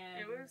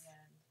and the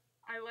end.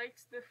 I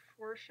liked the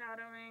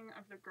foreshadowing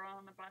of the girl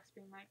on the bus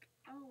being like,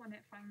 oh, when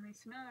it finally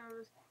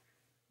snows,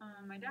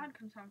 my dad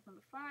comes home from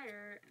the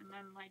fire, and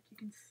then, like, you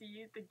can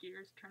see the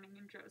gears turning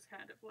in Joe's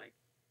head of, like,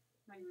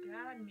 my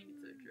dad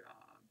needs a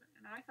job.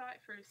 And I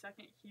thought for a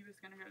second he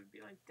was going to go be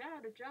like,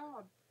 Dad, a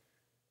job.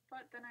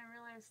 But then I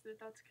realized that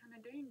that's kind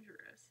of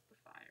dangerous, the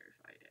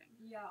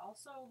firefighting. Yeah,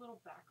 also a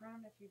little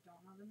background if you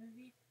don't know the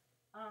movie.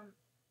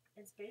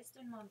 It's based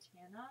in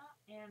Montana,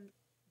 and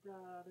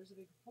there's a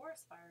big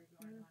forest fire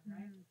going on,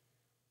 right?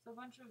 So a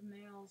bunch of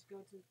males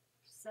go to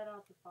set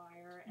out the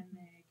fire, and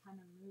they kind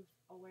of move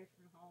away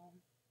from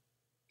home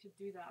to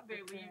do that.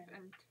 They leave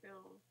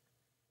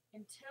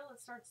until it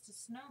starts to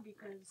snow,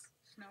 because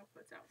snow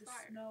puts out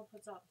snow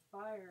puts out the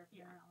fire,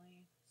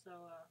 apparently.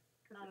 So,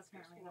 not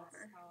apparently,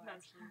 that's how it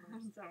actually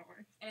works. That's how it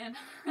works. And,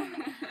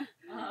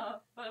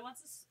 but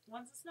once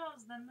it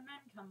snows, then the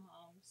men come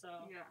home,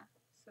 so. Yeah.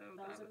 So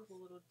that was a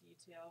cool little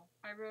detail.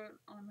 I wrote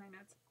on my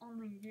notes,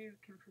 only you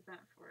can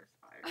prevent forest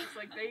fires.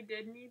 Like, they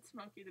did need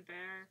Smokey the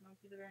Bear.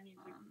 Smokey the Bear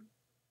needs to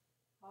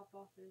hop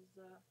off his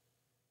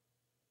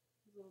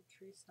little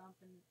tree stump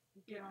and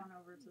get on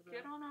over to the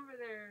Get on over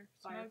there,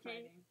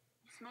 firefighting.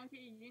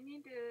 Smokey, you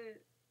need to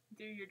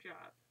do your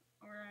job.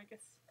 Or I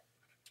guess,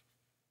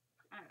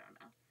 I don't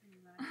know.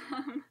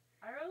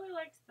 I really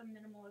liked the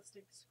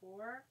minimalistic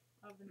score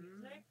of the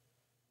music.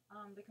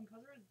 The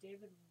composer was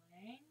David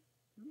Lang.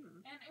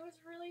 And it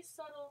was really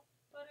subtle,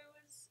 but it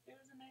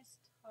was a nice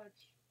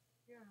touch.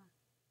 Yeah.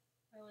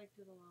 I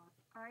liked it a lot.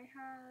 I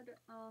had,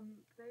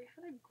 they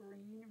had a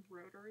green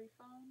rotary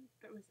phone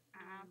that was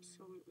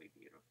absolutely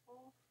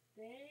beautiful.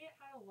 They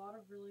had a lot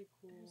of really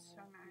cool,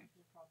 so nice.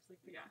 props,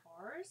 like the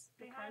cars.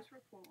 The cars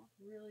were cool.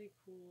 Really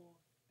cool,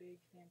 big,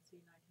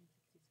 fancy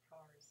 1960s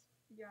cars.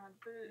 Yeah,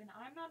 and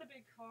I'm not a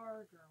big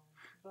car girl,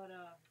 but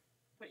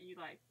you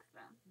liked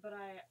them. But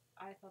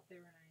I thought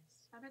they were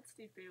nice. I bet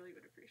Steve Bailey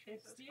would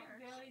appreciate those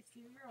cars.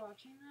 Steve, you're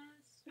watching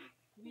this,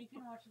 we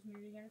can watch this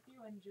movie again with you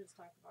and just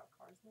talk about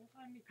cars the whole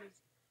time,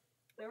 because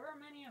there were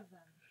many of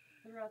them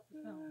throughout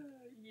the film.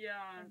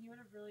 Yeah. And he would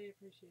have really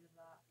appreciated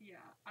that. Yeah.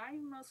 I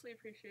mostly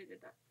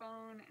appreciated that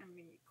phone and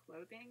the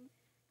clothing.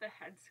 The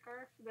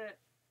headscarf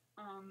that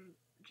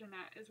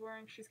Jeanette is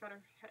wearing. She's got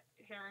her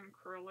hair in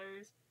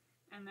curlers,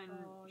 and then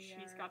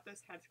she's got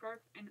this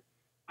headscarf. And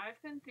I've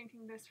been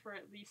thinking this for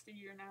at least a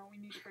year now. We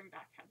need to bring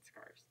back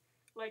headscarves.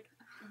 Like,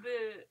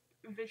 the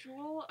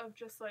visual of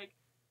just, like,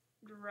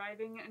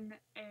 driving in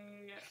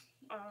a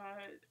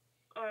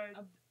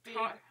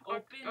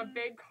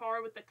big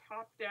car with the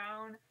top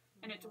down,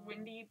 and it's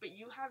windy, but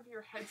you have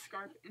your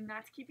headscarf, and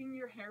that's keeping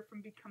your hair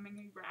from becoming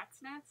a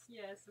rat's nest.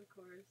 Yes, of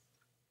course.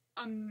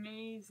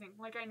 Amazing.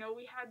 Like, I know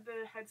we had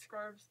the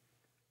headscarves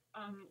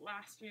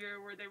last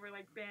year where they were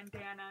like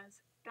bandanas.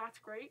 That's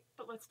great,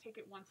 but let's take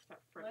it one step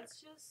further. Let's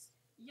just,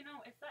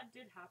 if that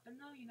did happen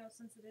though,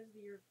 since it is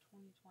the year of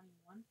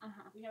 2021,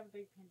 we have a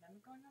big pandemic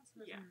going on, so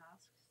there's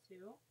masks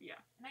too. Yeah.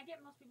 And I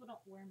get most people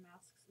don't wear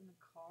masks in the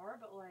car,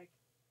 but like,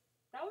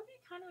 that would be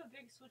kind of a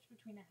big switch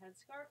between a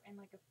headscarf and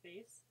like a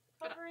face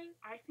covering.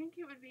 I think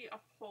it would be a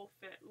whole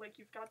fit. Like,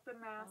 you've got the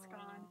mask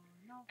on,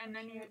 and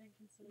then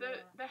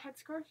the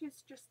headscarf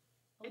is just,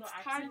 it's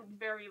tied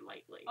very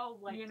lightly. Oh,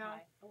 light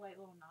tie. A light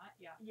little knot,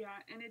 yeah.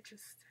 Yeah, and it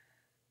just,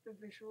 the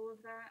visual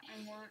of that,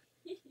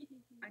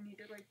 I need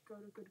to, like, go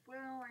to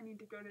Goodwill, I need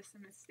to go to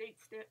some estate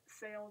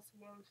sales.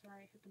 Whoa,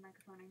 sorry, I hit the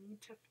microphone. I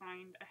need to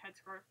find a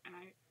headscarf, and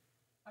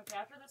Okay,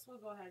 after this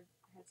we'll go ahead,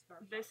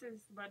 headscarf. This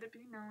is, let it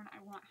be known, I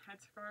want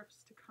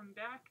headscarves to come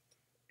back,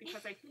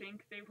 because I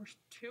think they were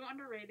too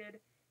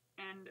underrated,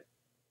 and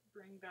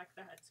bring back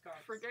the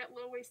headscarves. Forget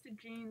low-waisted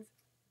jeans,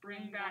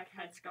 bring back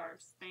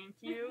headscarves. Thank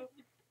you.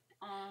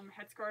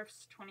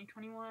 Headscarves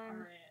 2021.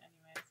 Alright,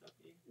 anyway,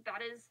 Sophie.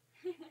 That is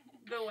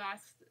the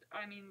last,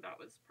 that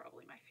was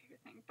probably my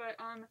favorite thing, but,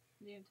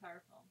 the entire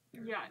film.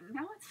 Yeah,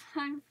 now it's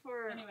time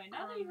for... Anyway,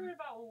 now that you heard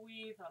about what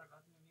we thought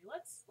about the movie,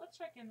 let's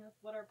check in with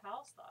what our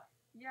pals thought.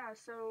 Yeah,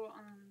 so,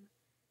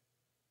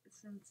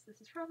 since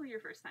this is probably your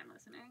first time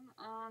listening,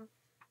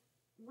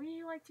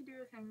 we like to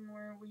do a thing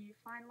where we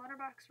find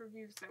letterbox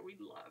reviews that we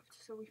loved.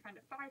 So we find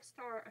a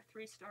 5-star, a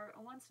 3-star,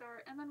 a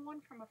 1-star, and then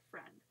one from a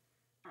friend,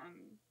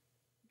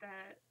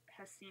 that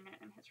has seen it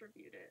and has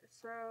reviewed it.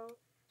 So,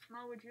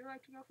 Mo, would you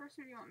like to go first,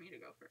 or do you want me to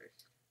go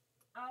first?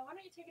 Why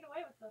don't you take it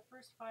away with the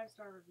first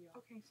 5-star review?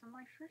 Okay, so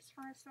my first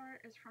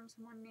 5-star is from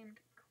someone named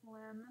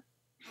Clem.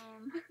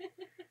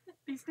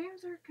 These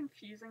names are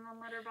confusing on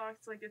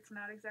Letterboxd. Like, it's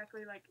not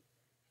exactly like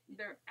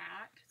their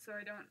so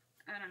I don't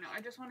know.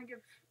 I just want to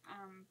give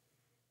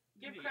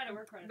credit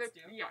where credit's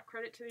due. Yeah,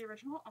 credit to the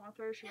original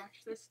author. She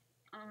watched this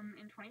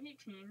in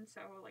 2018,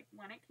 so like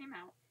when it came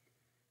out.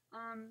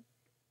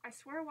 I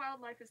swear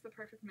Wildlife is the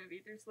perfect movie.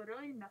 There's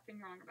literally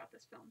nothing wrong about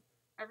this film.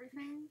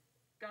 Everything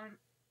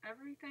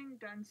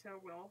done so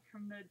well,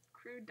 from the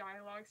crude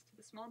dialogues to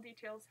the small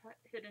details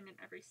hidden in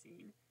every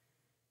scene,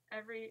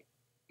 every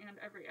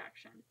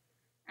action.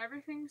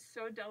 Everything's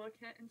so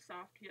delicate and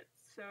soft, yet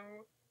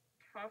so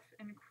tough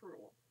and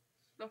cruel.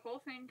 The whole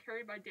thing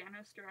carried by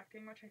Dano's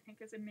directing, which I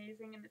think is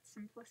amazing in its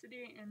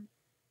simplicity and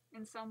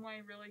in some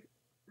way really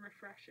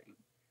refreshing.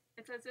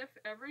 It's as if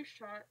every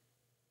shot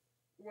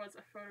was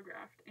a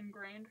photograph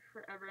ingrained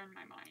forever in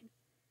my mind.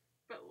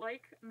 But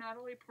like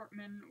Natalie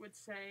Portman would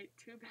say,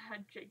 too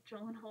bad Jake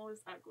Gyllenhaal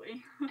is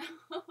ugly.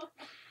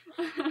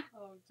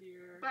 Oh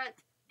dear.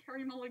 But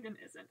Carey Mulligan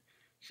isn't.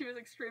 She was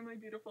extremely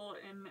beautiful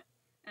and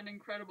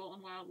incredible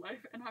in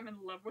Wildlife, and I'm in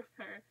love with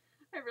her.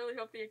 I really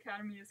hope the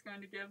Academy is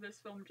going to give this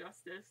film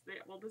justice. They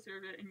all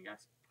deserve it, and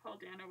yes, Paul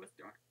Dano was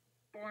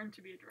born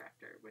to be a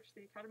director, which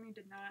the Academy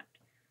did not.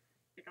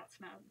 It got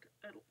snubbed,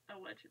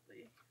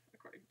 allegedly,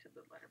 according to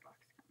the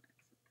Letterboxd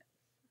comments and things.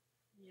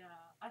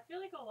 Yeah, I feel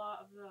like a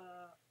lot of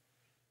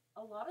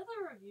the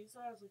reviews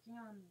that I was looking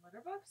on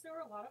Letterboxd, there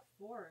were a lot of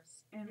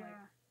 4s. And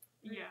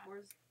yeah.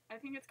 4s. I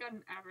think it's got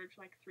an average,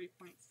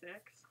 3.6.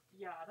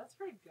 Yeah, that's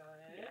pretty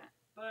good. Yeah.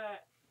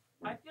 But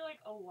I feel like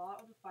a lot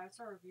of the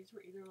 5-star reviews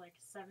were either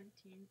 17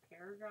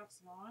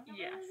 paragraphs long in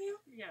the review.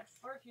 Yes.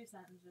 Or a few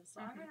sentences. So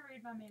I'm going to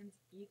read my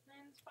man's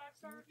Ethan's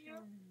 5-star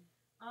review.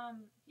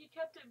 He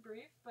kept it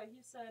brief, but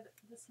he said,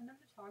 the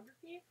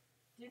cinematography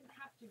didn't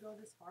have to go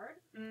this hard,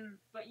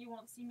 but you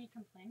won't see me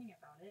complaining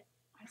about it.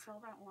 I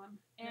saw that one.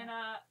 And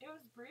it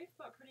was brief,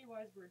 but pretty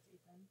wise words,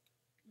 Ethan.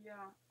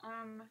 Yeah.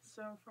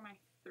 So for my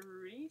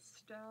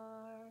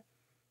 3-star,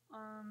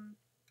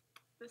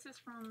 this is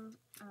from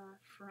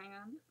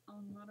Fran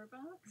on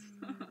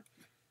Letterboxd.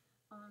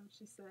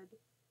 She said,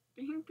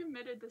 being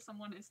committed to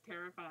someone is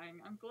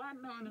terrifying. I'm glad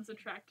no one is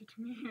attracted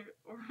to me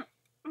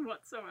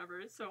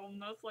whatsoever, so will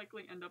most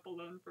likely end up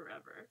alone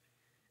forever.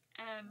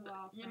 And,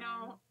 Wow, you Fran.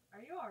 know, Are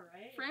you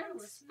alright? Fran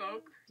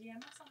spoke. DM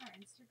us on our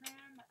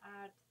Instagram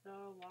at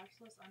the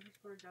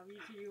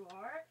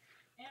watchlist_WTUR,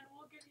 and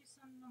we'll give you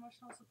some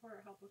emotional support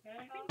or help, okay?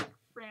 I think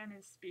Fran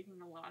is speaking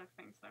a lot of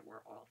things that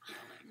we're all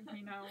feeling.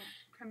 You know,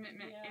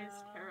 commitment is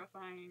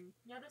terrifying.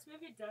 Yeah, this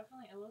movie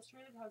definitely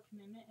illustrated how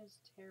commitment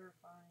is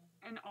terrifying.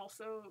 And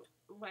also,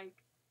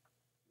 like,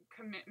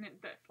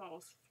 commitment that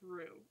falls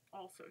through,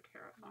 also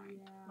terrifying.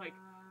 Yeah, like,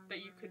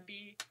 that you could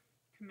be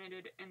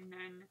committed and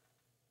then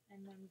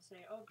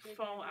say, oh,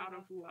 fall out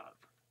of love.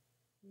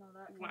 No,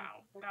 that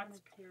that's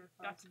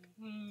terrifies me.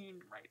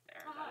 Pain right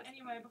there.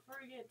 Anyway,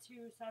 before we get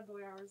to Sad Boy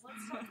Hours,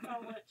 let's talk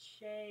about what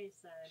Shay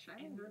said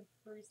in her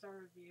 3-star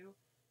review.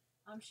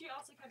 She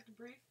also kept it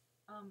brief.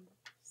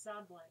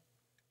 Sad life.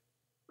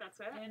 That's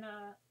it? And,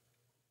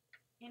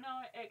 you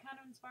know, it kind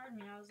of inspired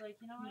me. I was like,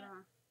 you know what?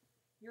 Yeah.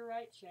 You're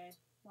right, Shay.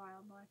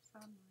 Wildlife,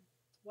 sad life.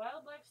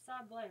 Wildlife,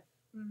 sad life.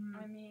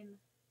 Mm-hmm. I mean,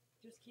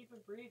 just keep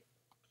it brief.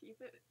 Keep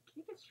it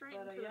straight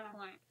and to the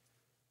point.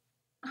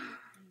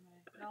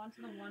 Anyway, now on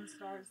to the 1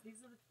 stars.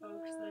 These are the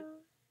folks that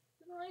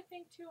didn't really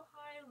think too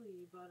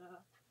highly, but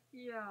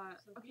yeah.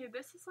 So okay,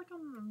 this is like a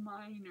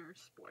minor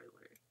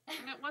spoiler,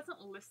 and it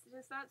wasn't listed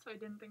as that, so I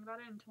didn't think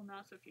about it until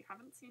now. So if you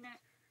haven't seen it,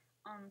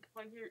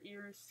 plug your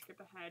ears, skip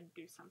ahead,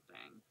 do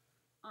something.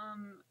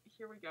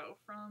 Here we go.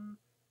 From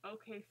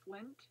OK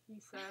Flint,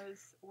 he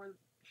says, or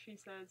she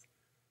says,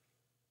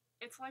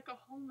 it's like a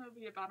whole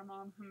movie about a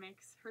mom who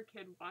makes her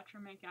kid watch her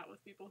make out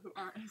with people who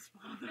aren't his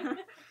father.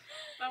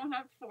 That one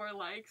had 4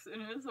 likes,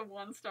 and it is a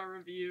 1-star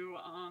review.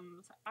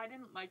 I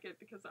didn't like it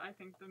because I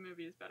think the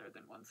movie is better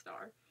than 1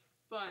 star.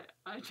 But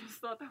I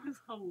just thought that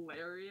was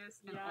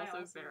hilarious and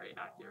also very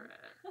accurate.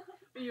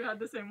 You had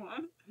the same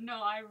one?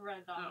 No, I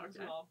read that one as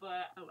well,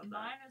 but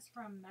mine is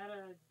from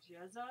Meta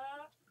Jezza,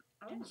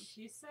 and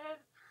she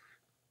said,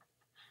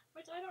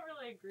 which I don't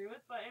really agree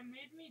with, but it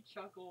made me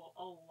chuckle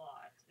a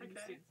lot in the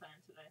student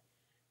science today.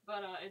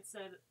 But it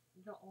said,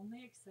 the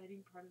only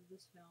exciting part of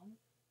this film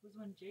was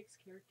when Jake's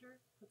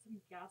character put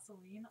some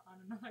gasoline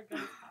on another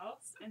guy's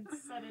house and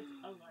set it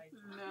alight.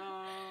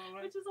 No.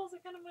 Which is also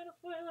kind of a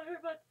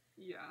spoiler, but...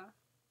 Yeah.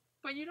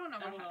 But you don't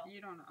know what happened. You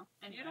don't know.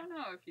 Anyway. You don't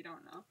know if you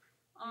don't know.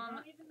 You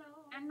don't even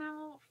know. And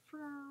now, for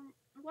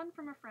one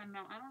from a friend.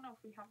 Now, I don't know if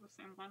we have the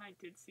same one. I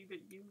did see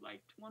that you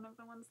liked one of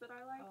the ones that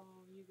I liked.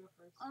 Oh, you go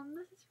first.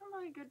 This is from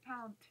my good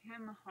pal,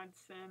 Tim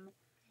Hudson.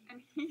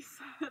 And he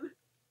said...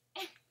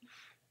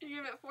 He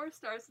gave it 4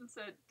 stars and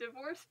said,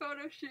 divorce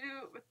photo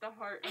shoot with the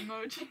heart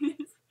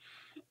emojis.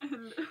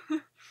 And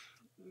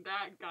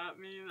that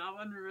got me. That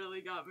one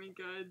really got me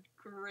good.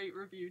 Great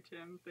review,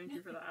 Tim. Thank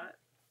you for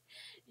that.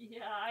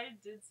 Yeah, I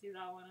did see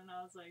that one, and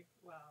I was like,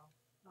 wow.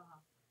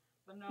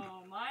 But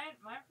no, my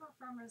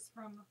performance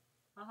from,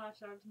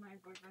 shout out to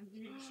my boyfriend,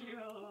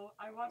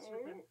 I watched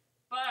with him.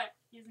 But,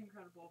 he's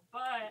incredible.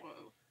 But,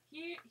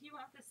 he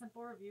went with a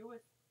simple review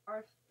with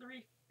our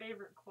 3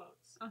 favorite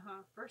quotes.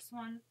 First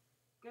one,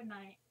 good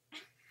night,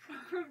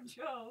 from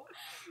Joe,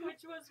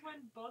 which was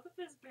when both of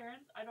his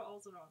parents, I don't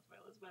also know what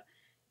spoilers, but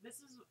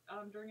this is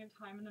during a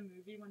time in the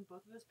movie when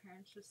both of his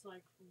parents just,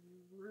 like,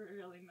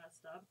 really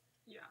messed up.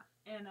 Yeah.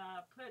 And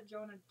put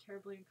Joe in a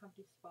terribly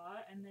uncomfy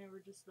spot, and they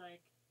were just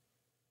like,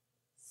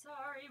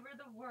 sorry, we're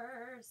the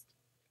worst.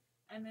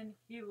 And then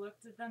he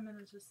looked at them and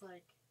was just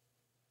like,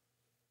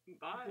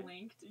 bye.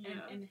 Blinked,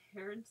 and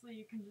inherently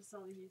you can just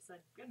tell that he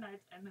said good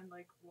night and then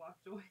like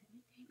walked away.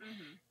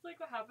 It's like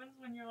what happens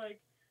when you're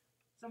like,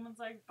 someone's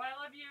like, bye,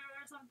 love you,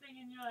 or something,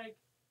 and you're like,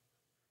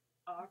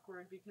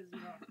 awkward because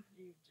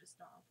you just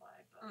don't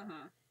reply. But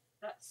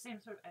that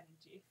same sort of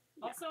energy.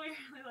 Yeah. Also, we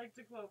really like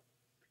to quote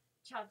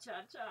cha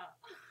cha cha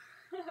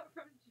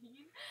from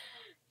Jean.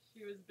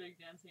 She was big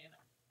dancing,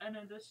 and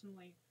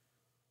additionally,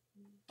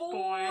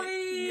 boy,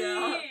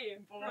 yeah,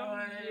 boy.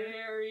 From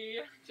Jerry.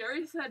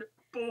 Jerry said,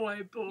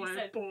 boy, boy, he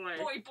said, boy,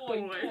 boy,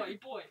 boy, boy, boy,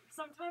 boy.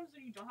 Sometimes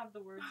when you don't have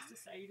the words to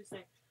say, you just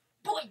say,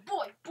 boy,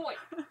 boy, boy.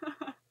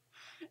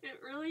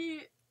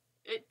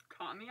 It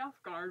caught me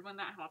off guard when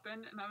that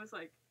happened, and I was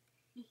like,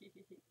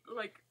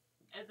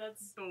 and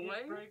that's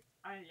boy?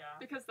 Yeah.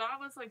 Because that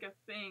was like a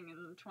thing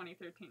in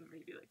 2013 where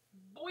you'd be like,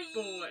 boy!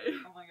 Boy!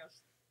 Oh my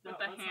gosh. No, with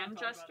the hand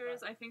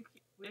gestures, I think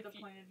with the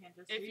pointed hand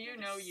gestures. If you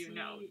know, you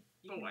know.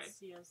 You boy. Can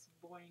see us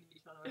boying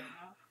each other right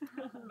now.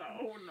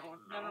 No.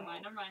 Never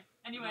mind.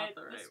 Anyway,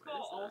 this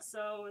quote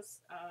also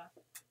was,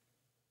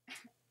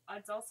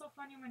 it's also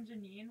funny when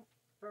Janine,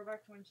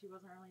 throwback to when she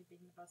wasn't really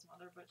being the best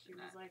mother, but she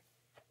was like,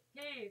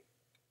 hey,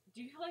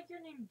 do you like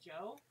your name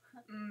Joe?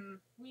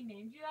 We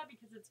named you that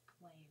because it's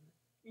plain.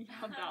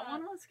 Yeah, that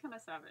one was kind of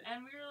savage.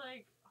 And we were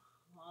like,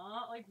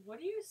 huh? Like, what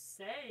do you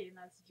say in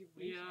that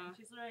situation? Yeah.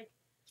 She's like,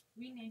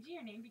 we named you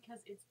your name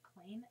because it's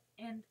plain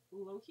and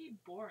low-key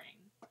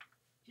boring.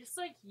 Just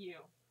like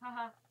you.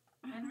 Haha.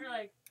 And we're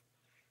like,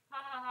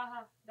 ha ha ha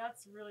ha.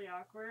 That's really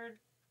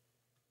awkward.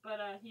 But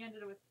he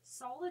ended it with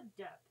solid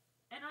depth.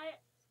 And I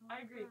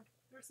agree.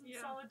 There's some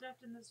solid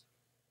depth in this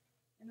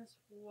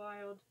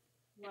wild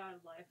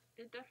life.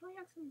 It definitely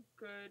had some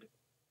good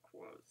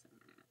quotes in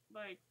it.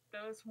 Like,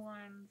 those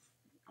ones,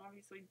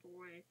 obviously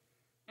boy.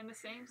 In the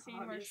same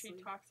scene where she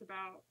talks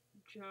about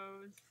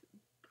Joe's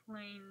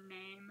plain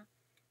name,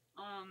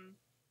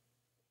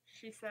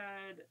 she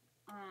said,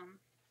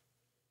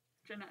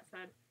 Jeanette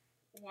said,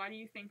 why do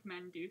you think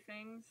men do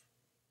things?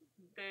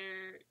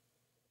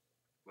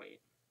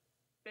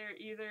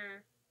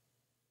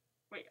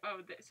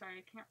 Sorry,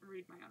 I can't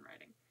read my own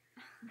writing.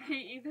 They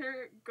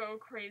either go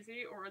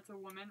crazy, or it's a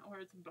woman, or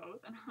it's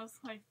both. And I was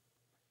like,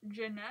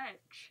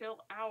 Jeanette,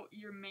 chill out,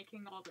 you're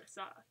making all this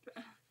up.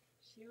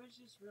 She was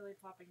just really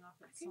popping off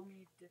at so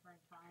many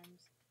different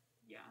times.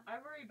 Yeah. I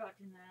worry about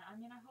Jeanette. I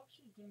mean, I hope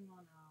she's doing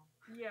well now.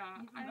 Yeah.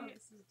 Even though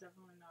this is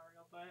definitely not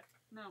real, but...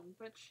 No,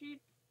 but I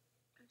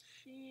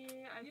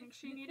think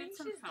she needed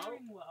some she's help.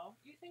 Doing well.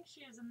 You think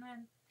she is, and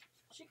then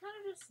she kind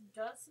of just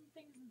does some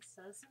things and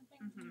says some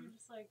things, and you're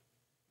just like...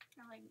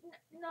 I'm like,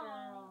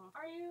 no,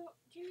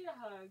 do you need a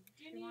hug?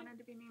 She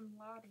wanted to be named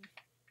Lottie.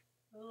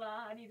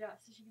 La-di-da,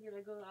 so she could be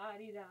like,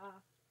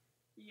 la-di-da.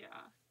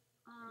 Yeah.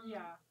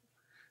 Yeah.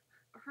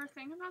 Her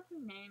thing about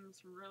the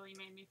names really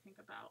made me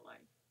think about,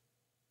 like,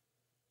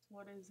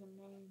 what is a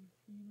name?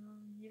 You know,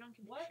 you don't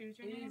get to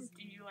choose your name.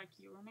 Do you like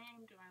your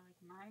name? Do I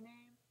like my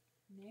name?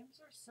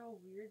 Names are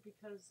so weird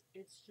because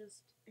it's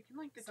just... It can,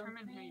 like,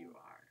 determine who you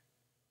are.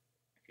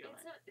 I feel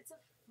It's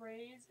a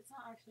phrase. It's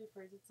not actually a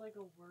phrase. It's like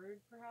a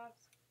word,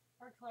 perhaps.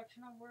 Or a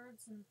collection of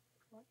words. And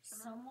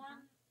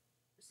someone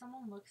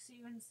looks at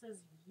you and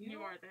says,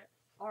 you are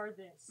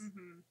this.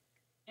 Mm-hmm.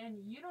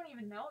 And you don't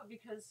even know it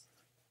because,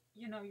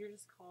 you know, you're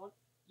just called...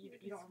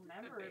 You don't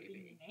remember it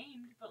being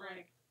named, but,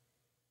 like,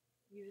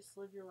 you just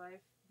live your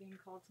life being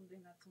called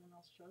something that someone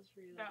else chose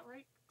for you. That,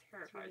 like,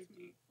 terrifies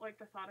me. Like,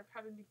 the thought of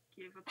having to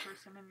give a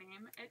person a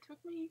name. It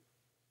took me,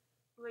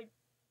 like,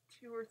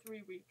 2 or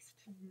 3 weeks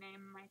to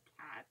name my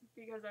cat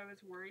because I was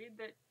worried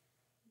that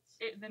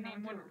the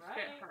name wouldn't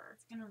fit her.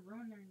 It's gonna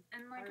ruin her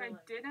And, like, I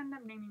did end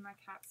up naming my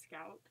cat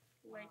Scout,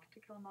 like,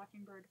 To Kill a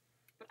Mockingbird,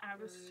 but I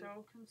was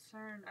so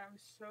concerned. I was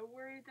so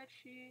worried that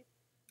she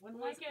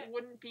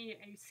wouldn't be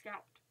a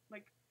Scout.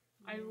 Like,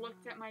 I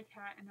looked at my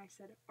cat and I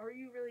said, are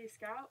you really a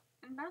Scout?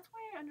 And that's why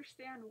I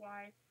understand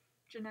why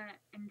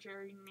Jeanette and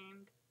Jerry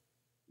named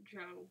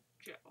Joe.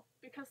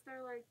 Because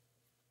they're like,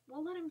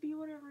 we'll let him be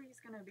whatever he's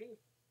gonna be.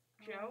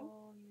 Joe?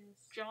 Oh, yes.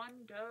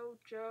 John Doe,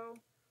 Joe.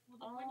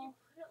 Well, when you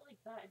put it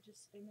like that, it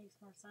makes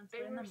more sense.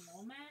 But in the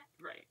moment...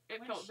 Right.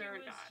 It felt very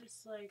bad. She was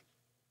just like,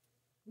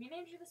 we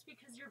named you this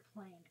because you're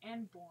plain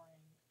and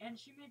boring. And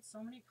she made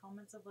so many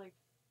comments of like,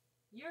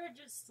 you're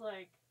just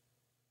like...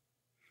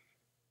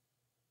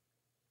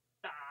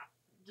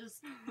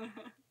 Just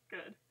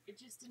good. It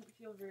just didn't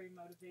feel very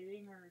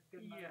motivating or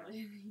good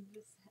motivating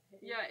to say.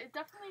 Yeah, it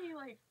definitely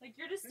like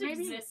you're just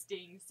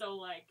existing, so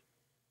like,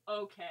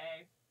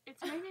 okay.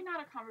 It's maybe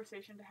not a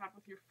conversation to have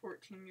with your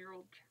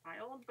 14-year-old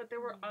child, but there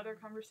were other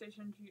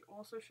conversations you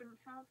also shouldn't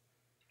have.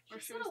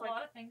 She said a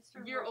lot of things to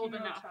her 14-year-old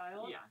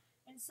child. Yeah.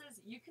 And says,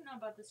 you can know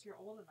about this,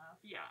 you're old enough.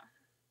 Yeah.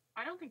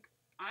 I don't think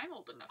I'm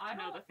old enough to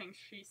know the things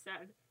she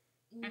said.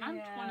 And I'm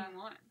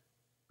 21.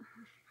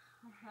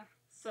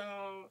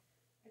 So...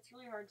 It's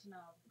really hard to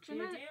know. The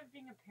idea of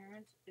being a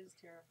parent is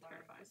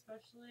terrifying.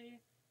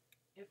 Especially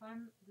if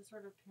I'm the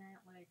sort of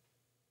parent like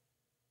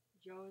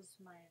Joe's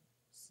my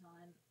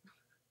son.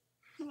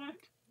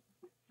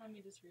 Let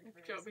me just rephrase.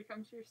 If Joe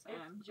becomes your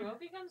son. If Joe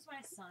becomes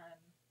my son,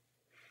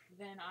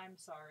 then I'm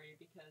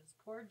sorry because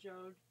poor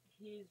Joe,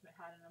 he's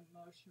had an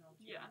emotional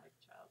traumatic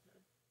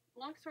childhood.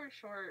 Long story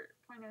short,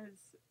 point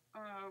is,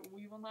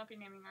 we will not be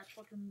naming our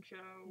children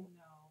Joe.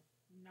 No,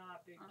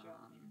 not big Joe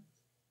fans.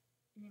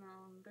 You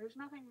know, there's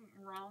nothing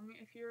wrong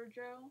if you're a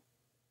Joe.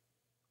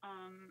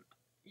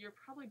 You're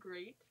probably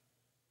great.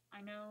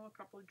 I know a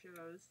couple of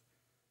Joes,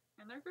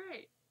 and they're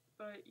great,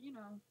 but, you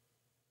know,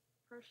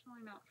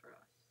 personally not for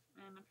us.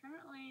 And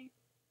apparently,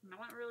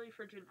 not really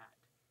for Jeanette.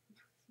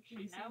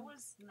 Jeanette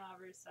was not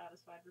very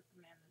satisfied with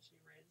the man that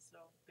she raised,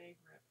 so big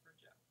rip for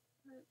Joe.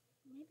 But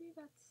maybe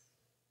that's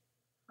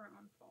her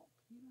own fault,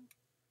 you know?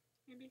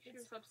 Maybe she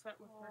was upset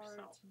with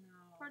herself.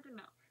 Hard to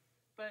know.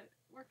 But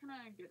we're kind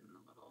of getting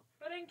a little...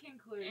 But in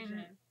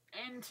conclusion...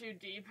 In too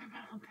deep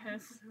about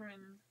this,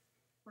 and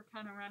we're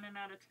kind of running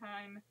out of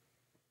time.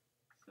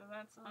 So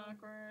that's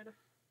awkward.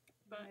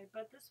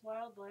 But this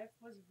wildlife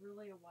was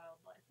really a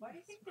wildlife. Why do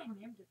you think they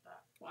named it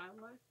that?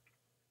 Wildlife?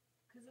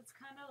 Because it's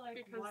kind of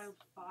like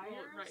wildfires.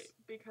 Well, right,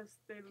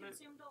 because they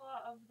consumed a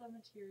lot of the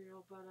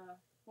material, but...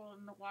 Well,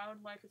 and the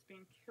wildlife is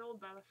being killed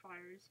by the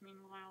fires.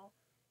 Meanwhile,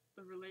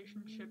 the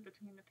relationship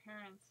between the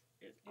parents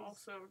is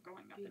also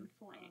going up in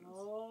flames.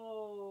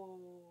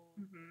 Oh.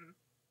 Mm-hmm.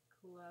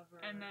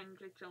 Clever. And then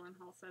Jake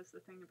Gyllenhaal says the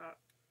thing about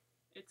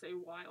it's a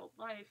wild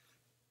life.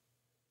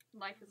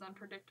 Life is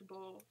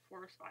unpredictable.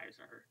 Forest fires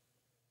are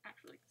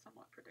actually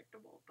somewhat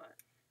predictable, but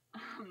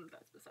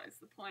that's besides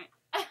the point.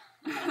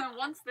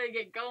 Once they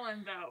get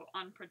going, though,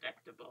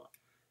 unpredictable.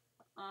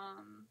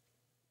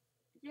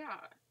 Yeah,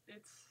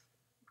 it's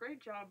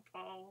great job,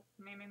 Paul,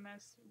 naming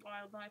this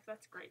wildlife.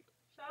 That's great.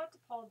 Shout out to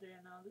Paul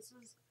Dano. This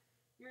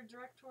your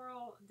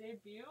directorial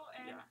debut,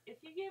 and Yeah.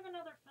 if you gave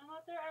another film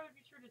out there, I would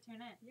be sure to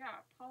tune in.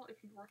 Yeah, Paul,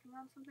 if you're working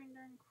on something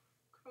during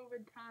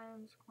COVID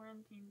times,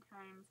 quarantine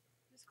times,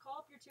 Just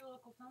call up your 2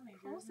 local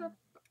filmmakers. call us up.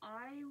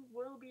 I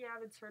will be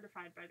Avid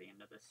certified by the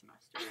end of this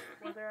semester,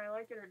 whether I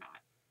like it or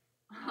not.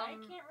 I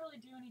can't really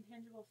do any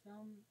tangible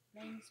film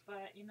things,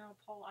 but, you know,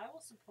 Paul, I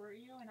will support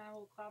you, and I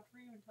will clap for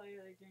you and tell you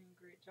that you're doing a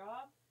great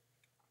job.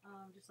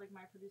 Just like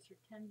my producer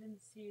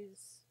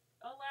tendencies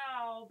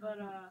allow, but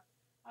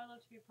I'd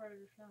love to be a part of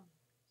your film.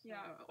 So.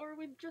 Yeah, or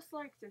we'd just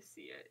like to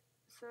see it.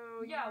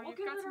 So yeah, we'll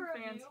give got it some a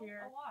fans review,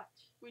 here. a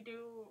watch. We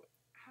do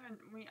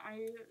haven't we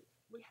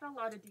had a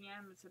lot of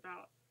DMs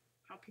about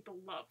how people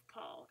love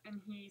Paul,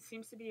 and he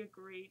seems to be a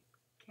great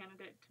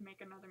candidate to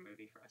make another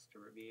movie for us to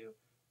review.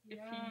 Yes.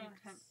 If he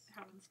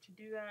happens to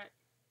do that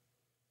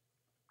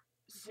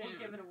soon. We'll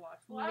give it a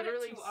watch. We'll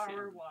Literally add it to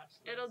our watch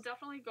list. It'll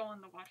definitely go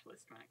on the watch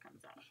list when it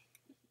comes out.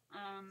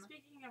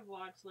 Speaking of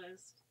watch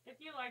list, if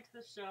you liked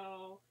the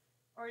show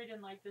or you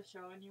didn't like the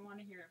show and you want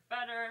to hear it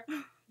better,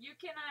 you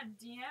can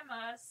DM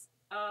us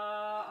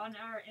on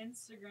our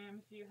Instagram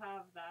if you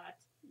have that.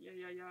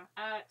 Yeah.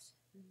 At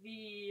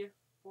the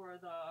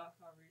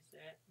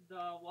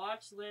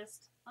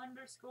Watchlist _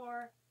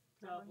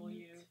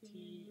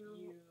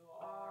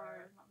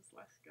 WTUR. That was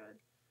less good.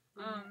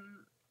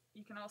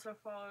 You can also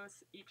follow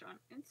us each on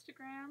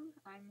Instagram.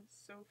 I'm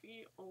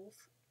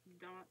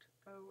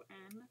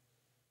SophieOls.on.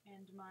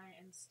 And my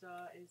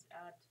Insta is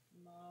at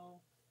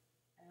Mo,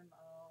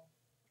 M-O,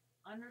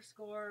 _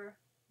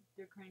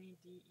 Decrane,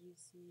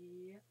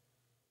 DECRAENE.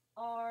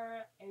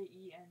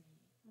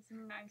 It's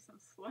nice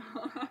and slow.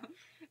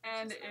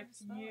 And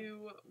if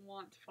you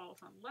want to follow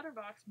us on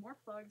Letterboxd, more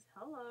plugs,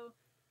 hello.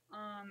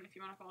 If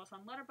you want to follow us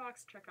on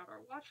Letterboxd, check out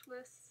our watch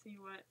list, see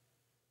what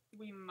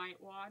we might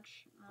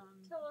watch.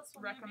 Tell us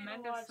what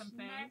recommend maybe to us watch some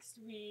things.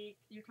 next week.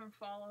 You can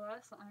follow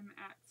us. I'm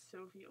at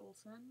Sophie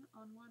Olsen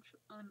on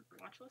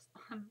Watchlist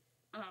on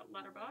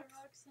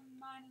Letterboxd. And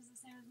mine is the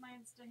same as my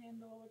Insta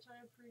handle, which I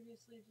have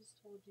previously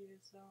just told you.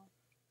 So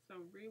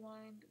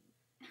rewind and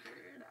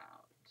figure it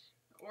out.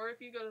 Or if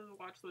you go to the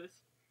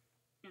Watchlist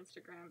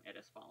Instagram, it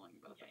is following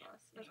both of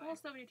us, as well as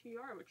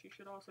WTR, which you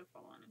should also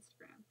follow on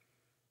Instagram.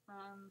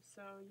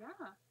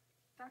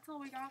 That's all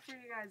we got for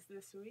you guys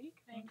this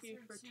week. Thank you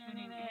for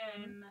tuning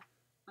in.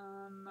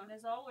 And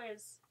as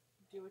always,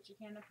 do what you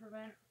can to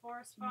prevent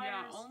forest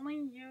fires. Yeah, only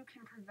you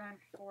can prevent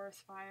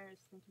forest fires.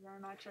 Thank you very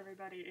much,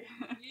 everybody.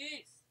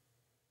 Yes.